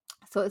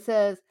 so it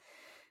says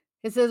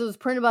it was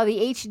printed by the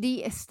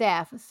HD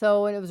staff.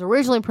 So, and it was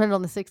originally printed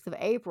on the 6th of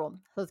April.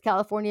 So, the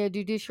California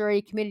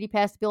Judiciary Committee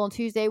passed the bill on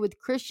Tuesday with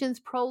Christians,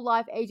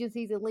 pro-life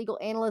agencies, and legal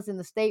analysts in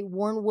the state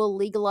warn will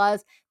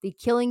legalize the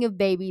killing of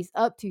babies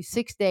up to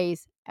 6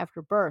 days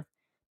after birth.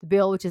 The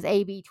bill, which is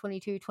AB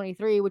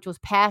 2223, which was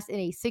passed in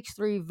a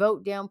 6-3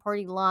 vote down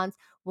party lines,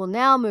 will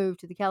now move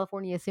to the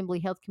California Assembly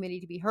Health Committee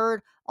to be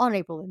heard on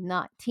April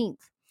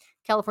 19th.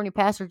 California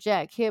pastor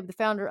Jack Hibb,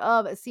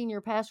 the senior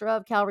pastor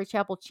of Calvary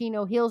Chapel,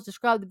 Chino Hills,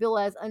 described the bill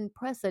as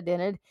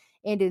unprecedented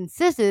and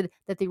insisted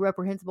that the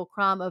reprehensible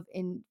crime of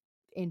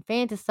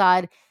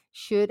infanticide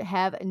should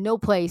have no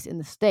place in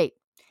the state.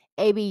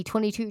 AB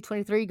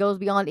 2223 goes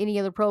beyond any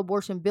other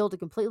pro-abortion bill to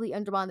completely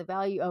undermine the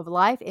value of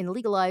life and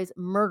legalize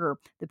murder,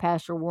 the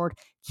pastor warned.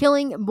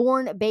 Killing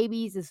born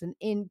babies is an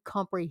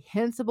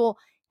incomprehensible,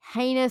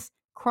 heinous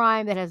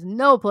crime that has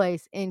no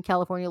place in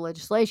California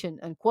legislation,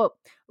 unquote.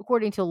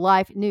 According to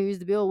Life News,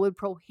 the bill would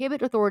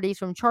prohibit authorities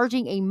from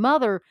charging a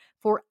mother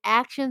for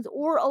actions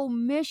or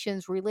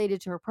omissions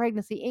related to her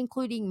pregnancy,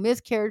 including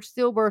miscarriage,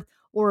 stillbirth,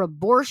 or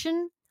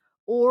abortion,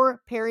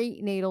 or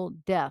perinatal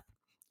death.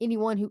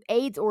 Anyone who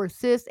aids or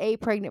assists a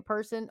pregnant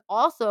person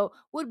also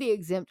would be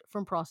exempt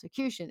from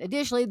prosecution.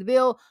 Additionally, the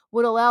bill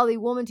would allow the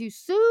woman to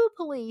sue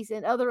police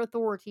and other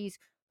authorities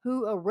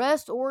who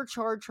arrest or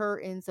charge her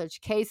in such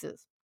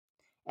cases.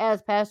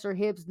 As Pastor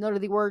Hibbs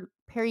noted, the word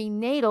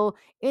perinatal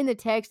in the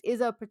text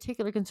is of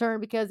particular concern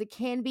because it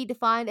can be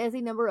defined as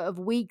a number of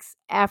weeks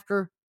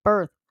after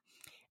birth.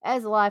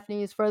 As Life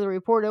News further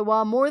reported,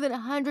 while more than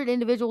 100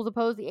 individuals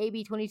opposed the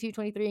AB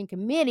 2223 in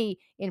committee,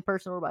 in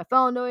person or by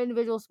phone, no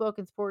individual spoke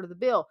in support of the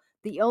bill.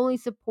 The only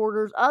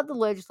supporters of the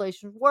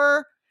legislation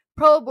were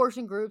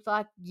pro-abortion groups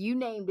like you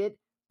named it,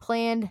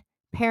 Planned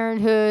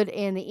Parenthood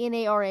and the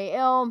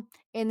NARAL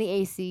and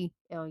the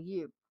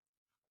ACLU.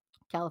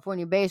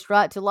 California-based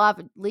Right to Life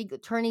legal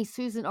attorney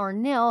Susan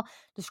Arnell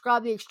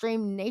described the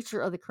extreme nature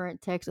of the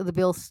current text of the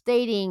bill,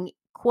 stating,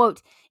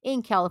 Quote,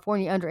 in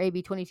California under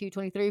AB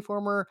 2223,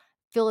 former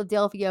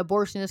Philadelphia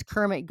abortionist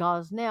Kermit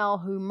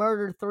Gosnell, who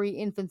murdered 3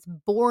 infants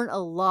born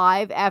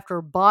alive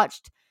after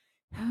botched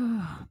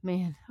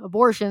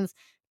abortions,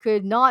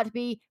 could not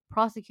be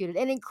prosecuted.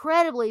 And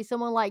incredibly,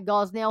 someone like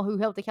Gosnell, who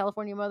helped a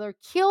California mother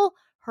kill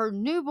her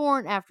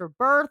newborn after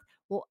birth,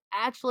 will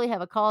actually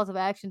have a cause of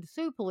action to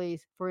sue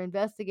police for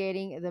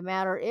investigating the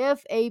matter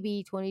if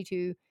AB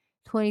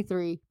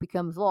 2223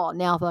 becomes law.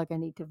 Now I feel like I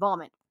need to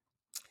vomit.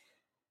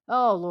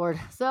 Oh, Lord.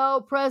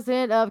 So,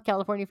 President of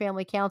California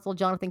Family Council,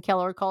 Jonathan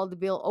Keller, called the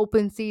bill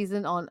open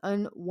season on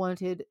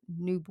unwanted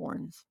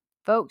newborns.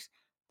 Folks,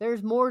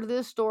 there's more to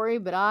this story,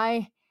 but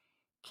I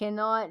can't,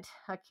 I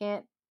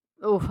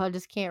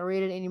just can't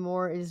read it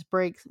anymore. It just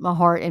breaks my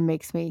heart and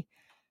makes me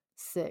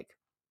sick.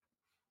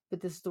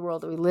 But this is the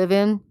world that we live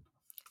in.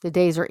 The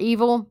days are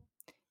evil.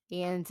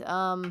 And, it's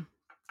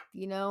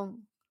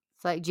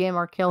like Jan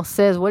Markell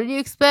says, what did you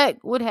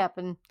expect would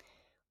happen?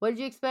 What did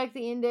you expect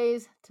the end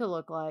days to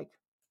look like?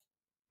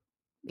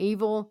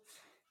 Evil,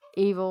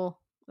 evil,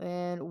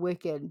 and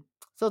wicked.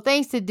 So,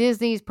 thanks to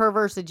Disney's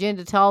perverse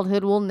agenda,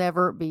 childhood will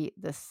never be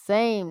the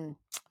same.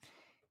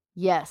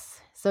 Yes.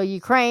 So,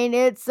 Ukraine,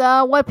 it's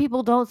what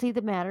people don't see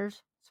that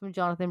matters. It's from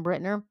Jonathan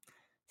Brittner.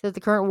 Says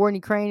the current war in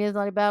Ukraine is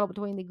not a battle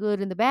between the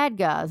good and the bad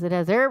guys. It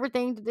has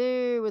everything to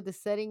do with the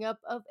setting up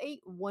of a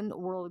one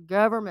world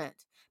government.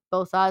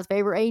 Both sides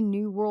favor a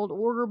new world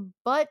order,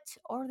 but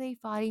are they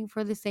fighting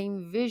for the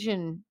same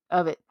vision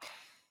of it?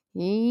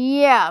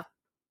 Yeah,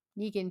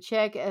 you can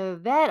check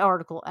that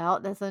article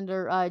out. That's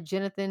under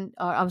Jonathan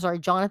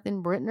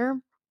Brittner.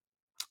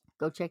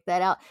 Go check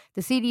that out.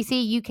 The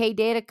CDC UK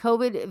data: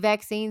 COVID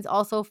vaccines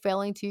also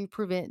failing to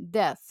prevent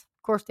deaths.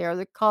 Of course, they are.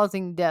 They're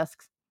causing deaths,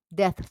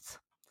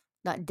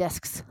 not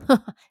desks,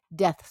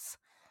 deaths.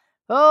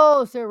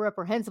 Oh, so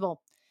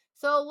reprehensible.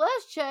 So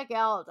let's check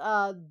out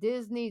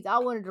Disney's. I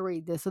wanted to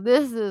read this. So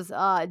this is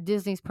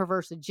Disney's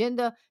perverse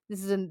agenda.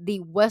 This is in the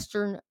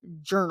Western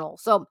Journal.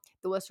 So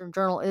the Western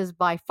Journal is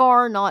by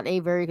far not a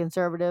very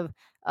conservative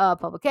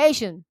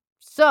publication.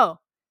 So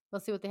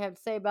let's see what they have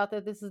to say about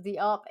that. This is the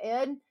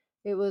op-ed.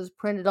 It was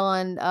printed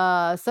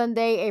on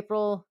Sunday,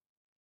 April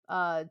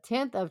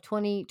 10th of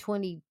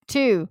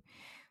 2022.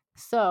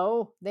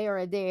 So they are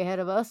a day ahead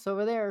of us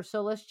over there.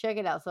 So let's check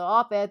it out. So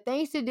op-ed,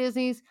 thanks to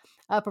Disney's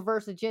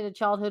perverse agenda,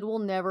 childhood will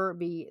never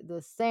be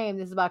the same.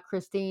 This is by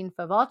Christine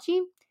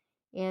Favacci.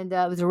 And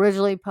it was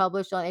originally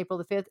published on April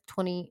the 5th,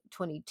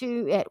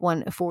 2022 at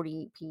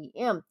 1:40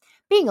 p.m.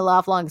 Being a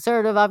lifelong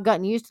conservative, I've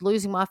gotten used to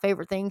losing my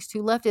favorite things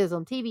to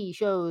leftism, TV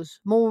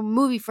shows, more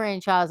movie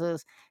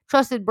franchises,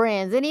 trusted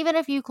brands, and even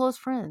a few close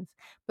friends.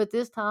 But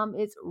this time,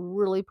 it's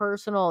really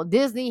personal.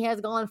 Disney has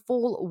gone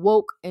full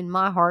woke, and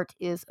my heart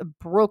is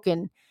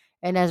broken.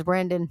 And as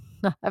Brandon,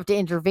 I have to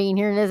intervene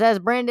here, and as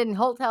Brandon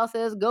Holthouse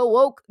says, go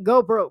woke,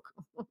 go broke.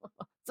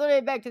 So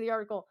anyway, back to the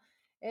article.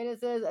 And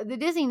it says the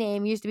Disney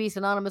name used to be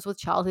synonymous with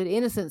childhood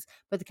innocence,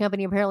 but the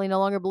company apparently no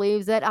longer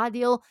believes that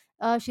ideal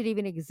should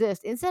even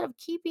exist. Instead of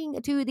keeping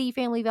to the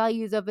family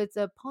values of its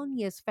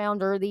eponymous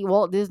founder, the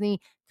Walt Disney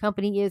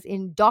Company is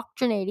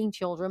indoctrinating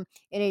children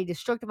in a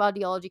destructive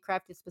ideology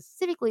crafted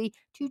specifically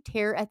to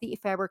tear at the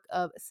fabric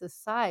of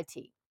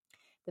society.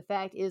 The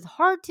fact is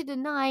hard to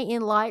deny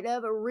in light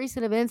of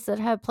recent events that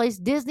have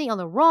placed Disney on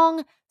the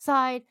wrong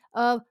side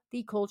of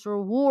the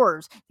cultural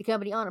wars. The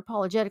company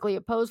unapologetically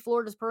opposed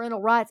Florida's parental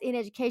rights in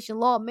education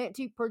law meant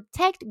to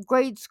protect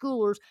grade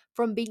schoolers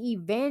from being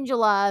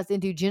evangelized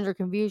into gender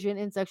confusion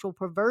and sexual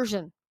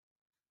perversion.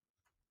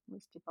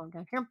 Let's keep on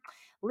down here.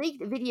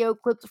 Leaked video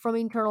clips from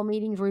internal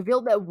meetings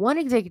revealed that one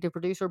executive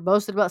producer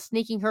boasted about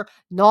sneaking her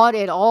not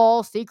at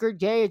all secret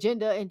gay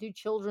agenda into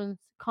children's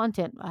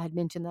content. I had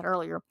mentioned that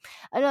earlier.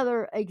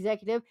 Another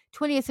executive,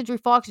 20th Century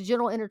Fox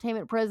General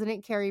Entertainment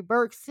President Carrie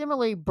Burke,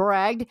 similarly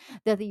bragged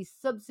that the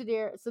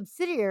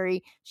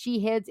subsidiary she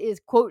heads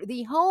is, quote,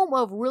 the home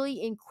of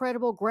really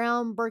incredible,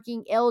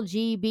 groundbreaking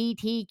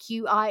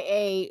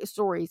LGBTQIA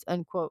stories,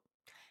 unquote.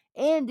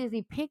 And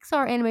Disney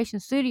Pixar Animation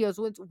Studios,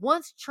 which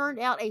once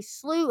churned out a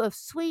slew of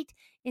sweet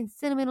and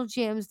sentimental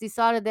gems,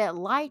 decided that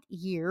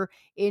Lightyear,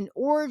 an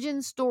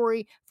origin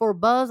story for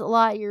Buzz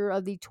Lightyear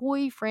of the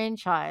toy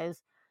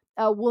franchise,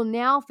 will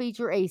now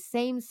feature a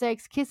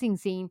same-sex kissing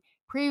scene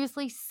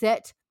previously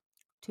set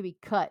to be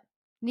cut.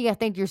 And you gotta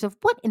think to yourself,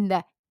 what in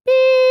the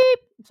beep?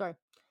 I'm sorry.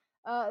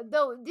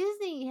 Though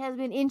Disney has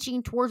been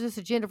inching towards this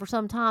agenda for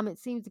some time, it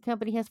seems the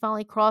company has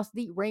finally crossed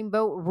the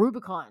Rainbow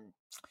Rubicon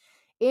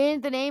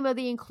in the name of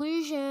the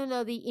inclusion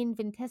of the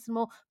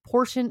infinitesimal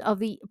portion of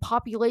the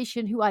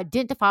population who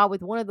identify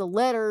with one of the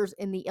letters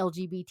in the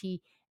LGBT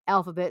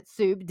alphabet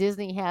soup.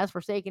 Disney has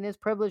forsaken its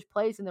privileged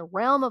place in the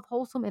realm of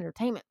wholesome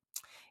entertainment.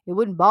 It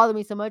wouldn't bother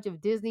me so much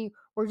if Disney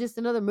were just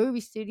another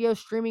movie studio,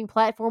 streaming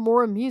platform,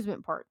 or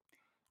amusement park.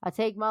 I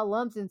take my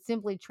lumps and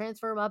simply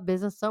transfer my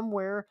business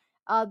somewhere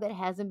that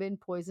hasn't been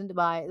poisoned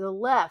by the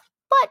left.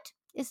 But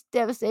it's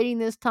devastating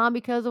this time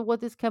because of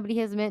what this company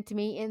has meant to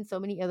me and so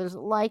many others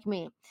like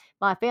me.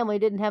 My family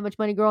didn't have much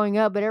money growing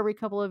up, but every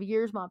couple of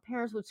years, my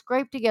parents would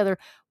scrape together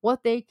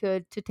what they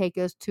could to take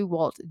us to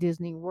Walt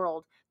Disney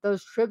World.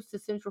 Those trips to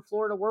Central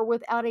Florida were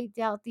without a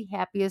doubt the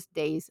happiest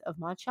days of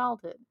my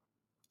childhood.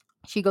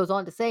 She goes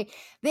on to say,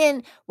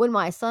 then when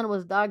my son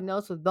was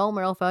diagnosed with bone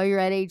marrow failure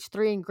at age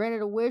 3 and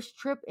granted a wish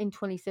trip in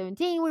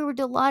 2017, we were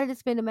delighted to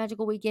spend a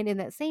magical weekend in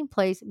that same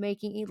place,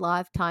 making a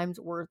lifetime's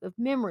worth of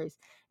memories.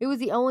 It was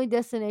the only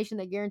destination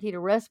that guaranteed a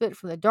respite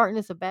from the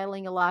darkness of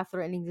battling a life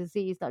threatening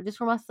disease, not just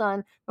for my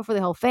son, but for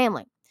the whole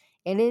family.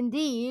 And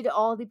indeed,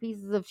 all the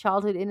pieces of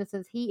childhood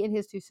innocence he and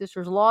his two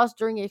sisters lost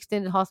during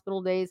extended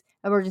hospital days,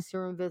 emergency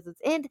room visits,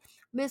 and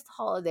missed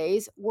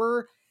holidays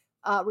were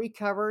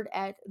recovered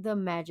at the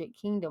Magic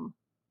Kingdom.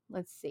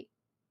 Let's see.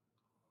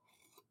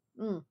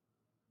 Mm.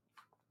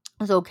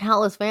 So,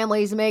 countless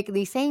families make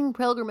the same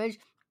pilgrimage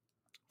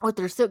with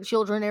their sick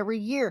children every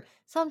year,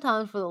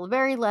 sometimes for the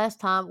very last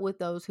time with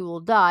those who will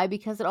die,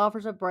 because it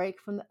offers a break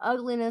from the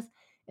ugliness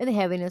and the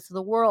heaviness of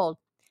the world.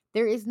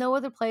 There is no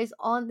other place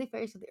on the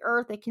face of the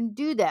earth that can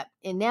do that,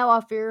 and now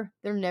I fear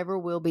there never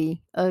will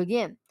be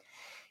again.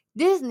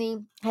 Disney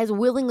has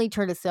willingly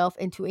turned itself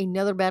into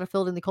another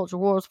battlefield in the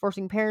cultural wars,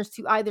 forcing parents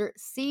to either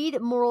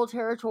cede moral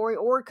territory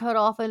or cut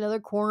off another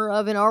corner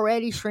of an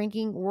already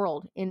shrinking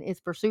world in its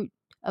pursuit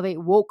of a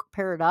woke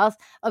paradise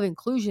of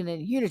inclusion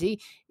and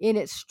unity, in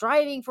its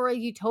striving for a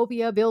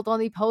utopia built on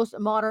the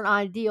postmodern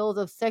ideals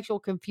of sexual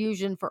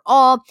confusion for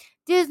all.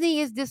 Disney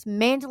is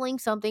dismantling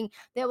something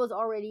that was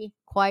already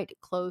quite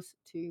close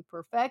to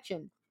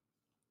perfection.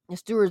 The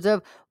stewards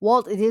of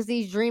Walt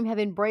Disney's dream have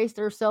embraced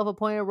their self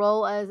appointed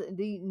role as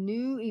the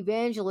new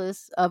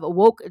evangelists of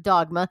woke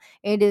dogma,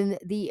 and in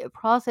the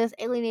process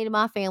alienated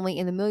my family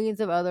and the millions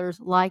of others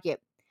like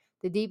it.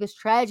 The deepest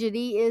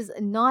tragedy is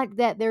not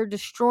that they're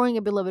destroying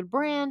a beloved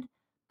brand,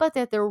 but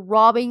that they're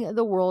robbing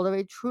the world of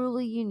a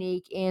truly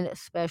unique and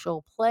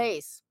special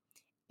place,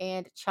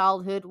 and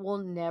childhood will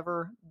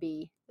never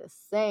be the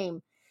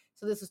same.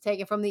 So this was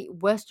taken from the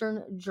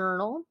Western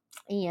Journal,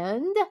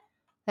 and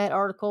that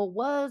article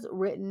was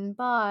written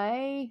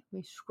by, let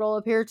me scroll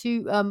up here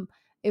to,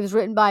 it was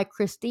written by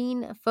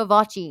Christine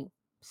Favacci.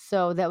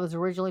 So that was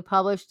originally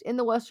published in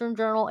the Western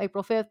Journal,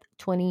 April 5th,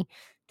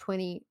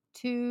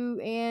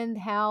 2022, and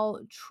how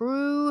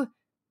true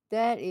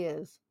that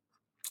is.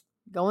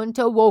 Going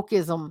to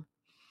wokeism.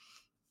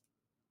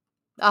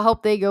 I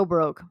hope they go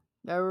broke.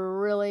 I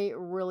really,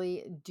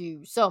 really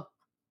do. So,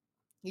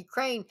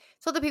 Ukraine.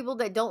 So the people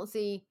that don't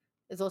see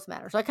is what's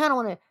matters. So I kind of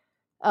want to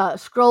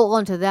scroll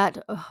onto that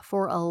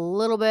for a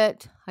little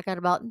bit. I got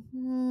about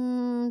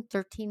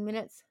 13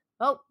 minutes.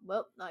 Oh,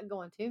 well, not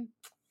going to.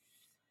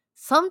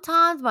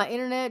 Sometimes my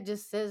internet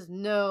just says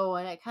no,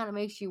 and it kind of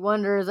makes you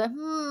wonder, is like,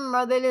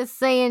 are they just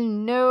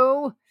saying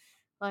no?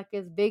 Like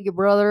it's Big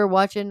Brother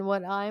watching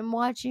what I'm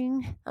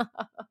watching?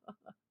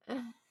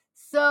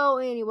 So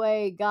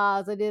anyway,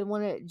 guys, I did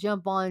want to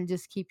jump on and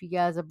just keep you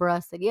guys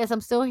abreast. And yes,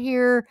 I'm still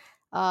here.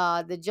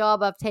 The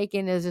job I've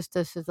taken is just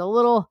a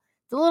little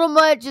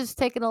much. It's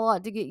taking a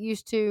lot to get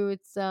used to.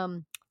 It's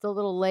a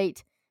little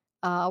late.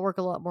 I work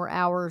a lot more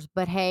hours,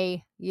 but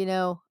hey,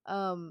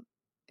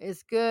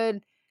 it's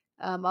good.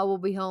 I will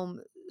be home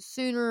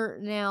sooner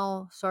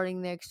now,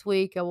 starting next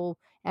week. I will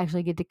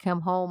actually get to come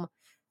home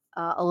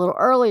a little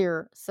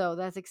earlier. So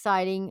that's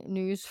exciting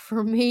news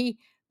for me.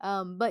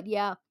 But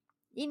yeah,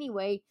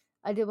 anyway,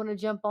 I did want to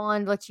jump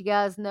on, let you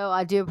guys know.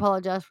 I do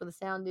apologize for the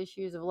sound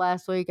issues of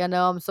last week. I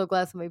know I'm so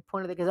glad somebody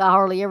pointed it because I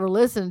hardly ever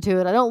listen to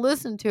it. I don't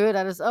listen to it.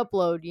 I just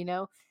upload.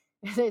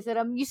 They said,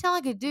 you sound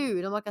like a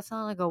dude. I'm like, I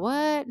sound like a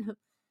what? I'm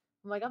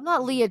like, I'm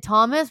not Leah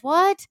Thomas.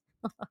 What?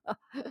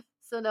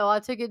 So no, I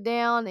took it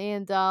down,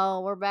 and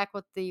we're back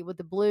with the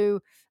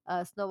blue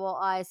snowball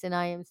ice, and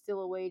I am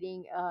still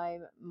awaiting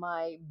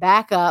my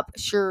backup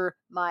Shure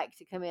mic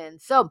to come in.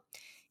 So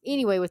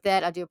anyway, with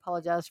that, I do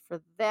apologize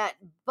for that.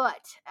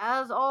 But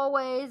as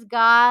always,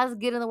 guys,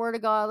 get in the Word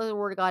of God. Let the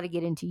Word of God to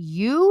get into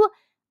you,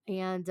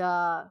 and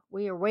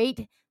we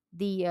await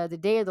the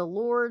day of the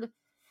Lord.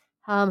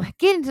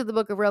 Get into the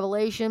Book of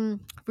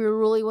Revelation if you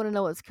really want to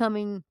know what's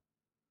coming.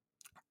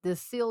 The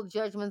sealed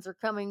judgments are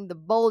coming, the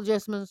bowl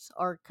judgments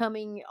are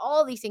coming,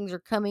 all these things are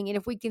coming. And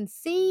if we can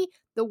see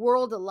the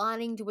world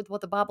aligning with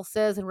what the Bible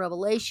says in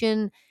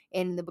Revelation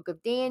and in the book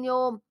of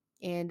Daniel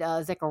and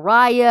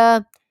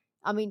Zechariah,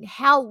 I mean,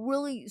 how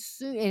really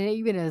soon, and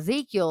even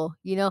Ezekiel,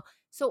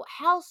 so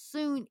how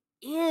soon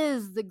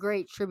is the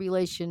great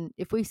tribulation?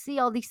 If we see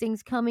all these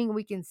things coming,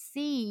 we can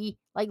see,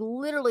 like,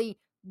 literally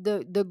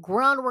the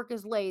groundwork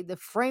is laid, the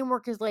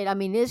framework is laid. I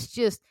mean, it's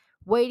just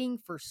waiting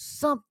for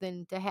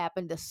something to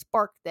happen to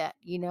spark that,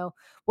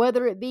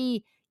 whether it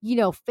be,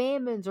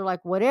 famines or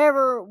like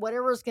whatever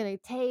it's going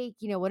to take,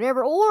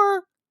 whatever,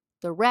 or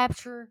the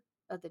rapture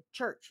of the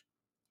church.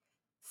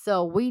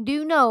 So we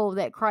do know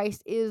that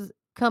Christ is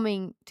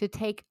coming to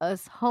take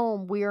us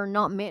home. We are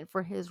not meant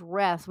for his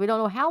rest. We don't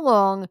know how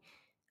long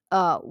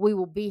we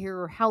will be here,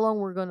 or how long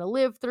we're going to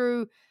live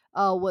through,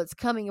 what's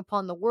coming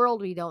upon the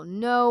world. We don't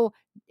know.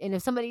 And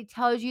if somebody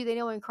tells you they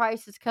know when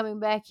Christ is coming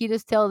back, you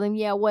just tell them,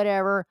 yeah,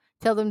 whatever.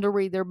 Tell them to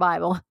read their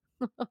Bible.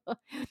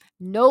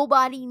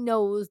 Nobody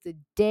knows the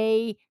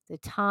day, the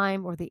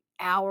time, or the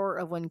hour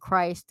of when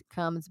Christ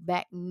comes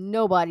back.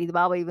 Nobody. The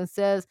Bible even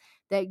says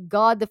that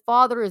God the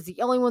Father is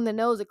the only one that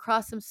knows, that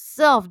Christ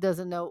himself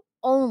doesn't know.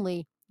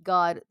 Only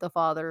God the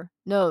Father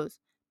knows.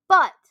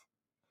 But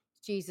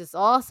Jesus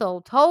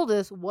also told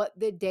us what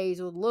the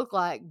days would look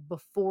like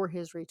before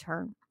his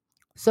return.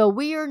 So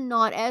we are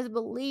not, as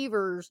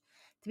believers,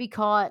 to be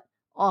caught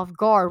off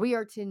guard. We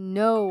are to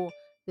know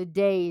the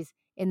days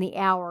and the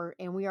hour,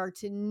 and we are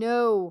to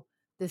know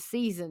the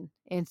season.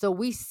 And so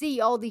we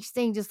see all these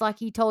things just like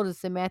he told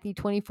us in Matthew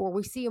 24.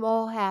 We see them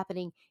all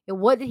happening. And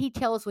what did he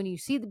tell us when you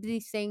see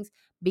these things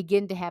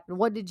begin to happen?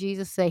 What did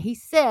Jesus say? He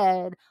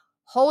said,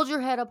 hold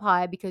your head up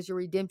high because your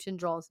redemption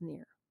draws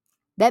near.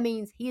 That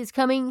means he is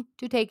coming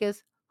to take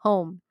us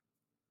home.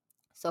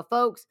 So,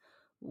 folks,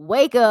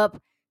 wake up,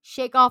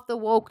 shake off the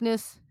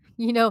wokeness,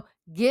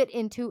 get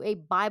into a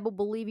Bible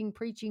believing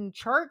preaching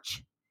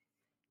church,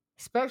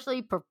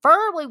 especially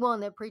preferably one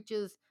that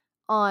preaches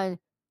on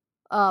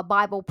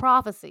Bible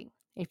prophecy.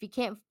 If you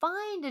can't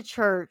find a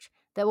church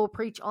that will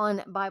preach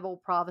on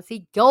Bible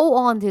prophecy, go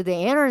onto the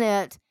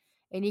internet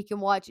and you can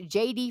watch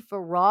JD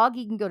Farag.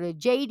 You can go to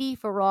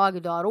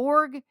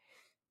jdfarag.org.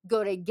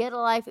 Go to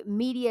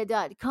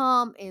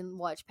getalifemedia.com and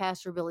watch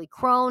Pastor Billy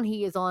Crone.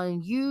 He is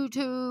on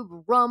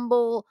YouTube,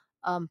 Rumble,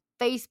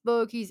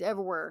 Facebook. He's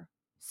everywhere.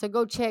 So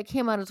go check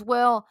him out as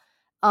well.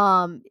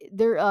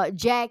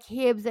 Jack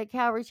Hibbs at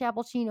Calvary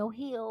Chapel, Chino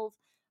Hills.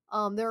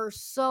 There are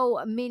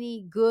so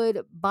many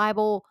good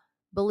Bible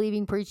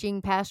believing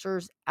preaching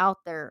pastors out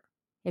there.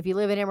 If you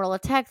live in Amarillo,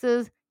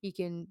 Texas, you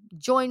can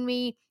join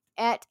me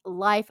at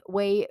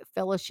Lifeway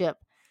Fellowship.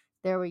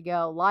 There we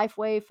go.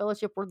 Lifeway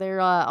Fellowship. We're there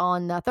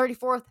on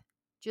 34th,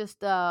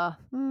 just I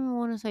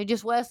want to say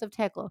just west of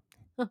Tekla.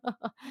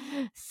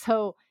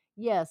 So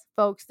yes,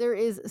 folks, there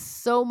is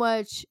so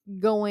much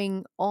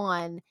going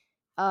on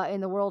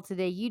in the world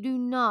today. You do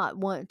not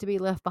want to be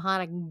left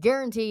behind. I can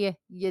guarantee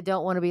you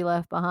don't want to be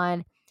left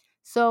behind.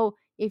 So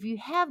if you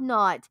have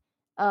not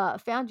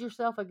found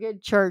yourself a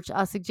good church,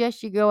 I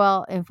suggest you go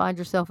out and find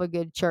yourself a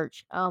good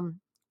church.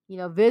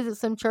 Visit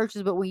some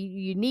churches, but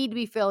you need to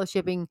be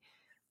fellowshipping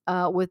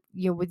with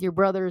your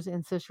brothers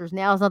and sisters.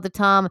 Now is not the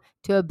time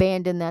to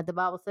abandon that. The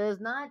Bible says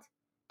not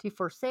to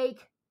forsake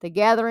the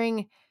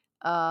gathering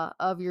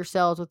of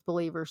yourselves with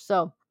believers.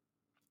 So,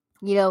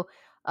 the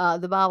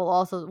Bible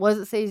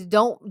also says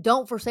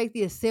don't forsake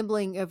the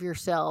assembling of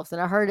yourselves.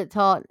 And I heard it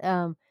taught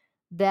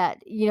that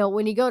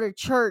when you go to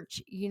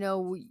church,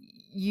 it's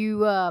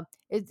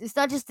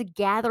not just the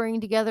gathering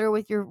together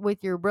with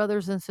your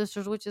brothers and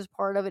sisters, which is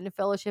part of it, in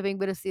fellowshipping,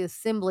 but it's the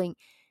assembling.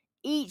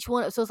 Each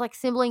one, so it's like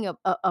assembling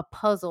a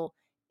puzzle.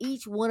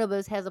 Each one of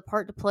us has a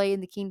part to play in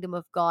the kingdom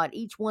of God.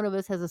 Each one of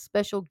us has a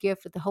special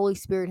gift that the Holy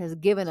Spirit has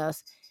given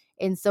us.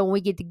 And so when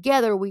we get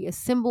together, we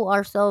assemble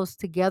ourselves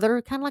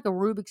together, kind of like a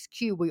Rubik's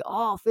Cube. We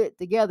all fit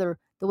together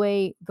the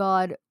way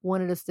God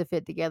wanted us to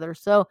fit together.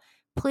 So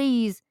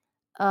please,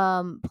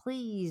 find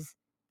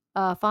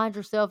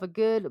yourself a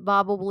good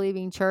Bible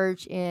believing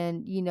church,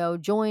 and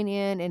join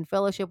in and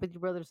fellowship with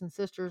your brothers and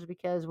sisters,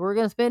 because we're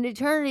going to spend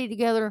eternity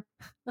together.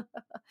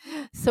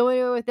 So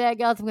anyway, with that,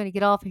 guys, I'm going to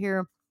get off of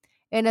here.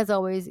 And as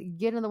always,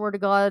 get in the Word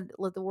of God.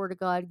 Let the Word of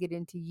God get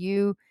into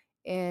you.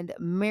 And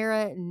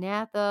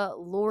Maranatha,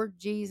 Lord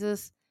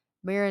Jesus.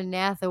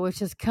 Maranatha,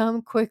 which is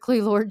come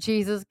quickly, Lord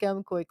Jesus,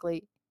 come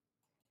quickly.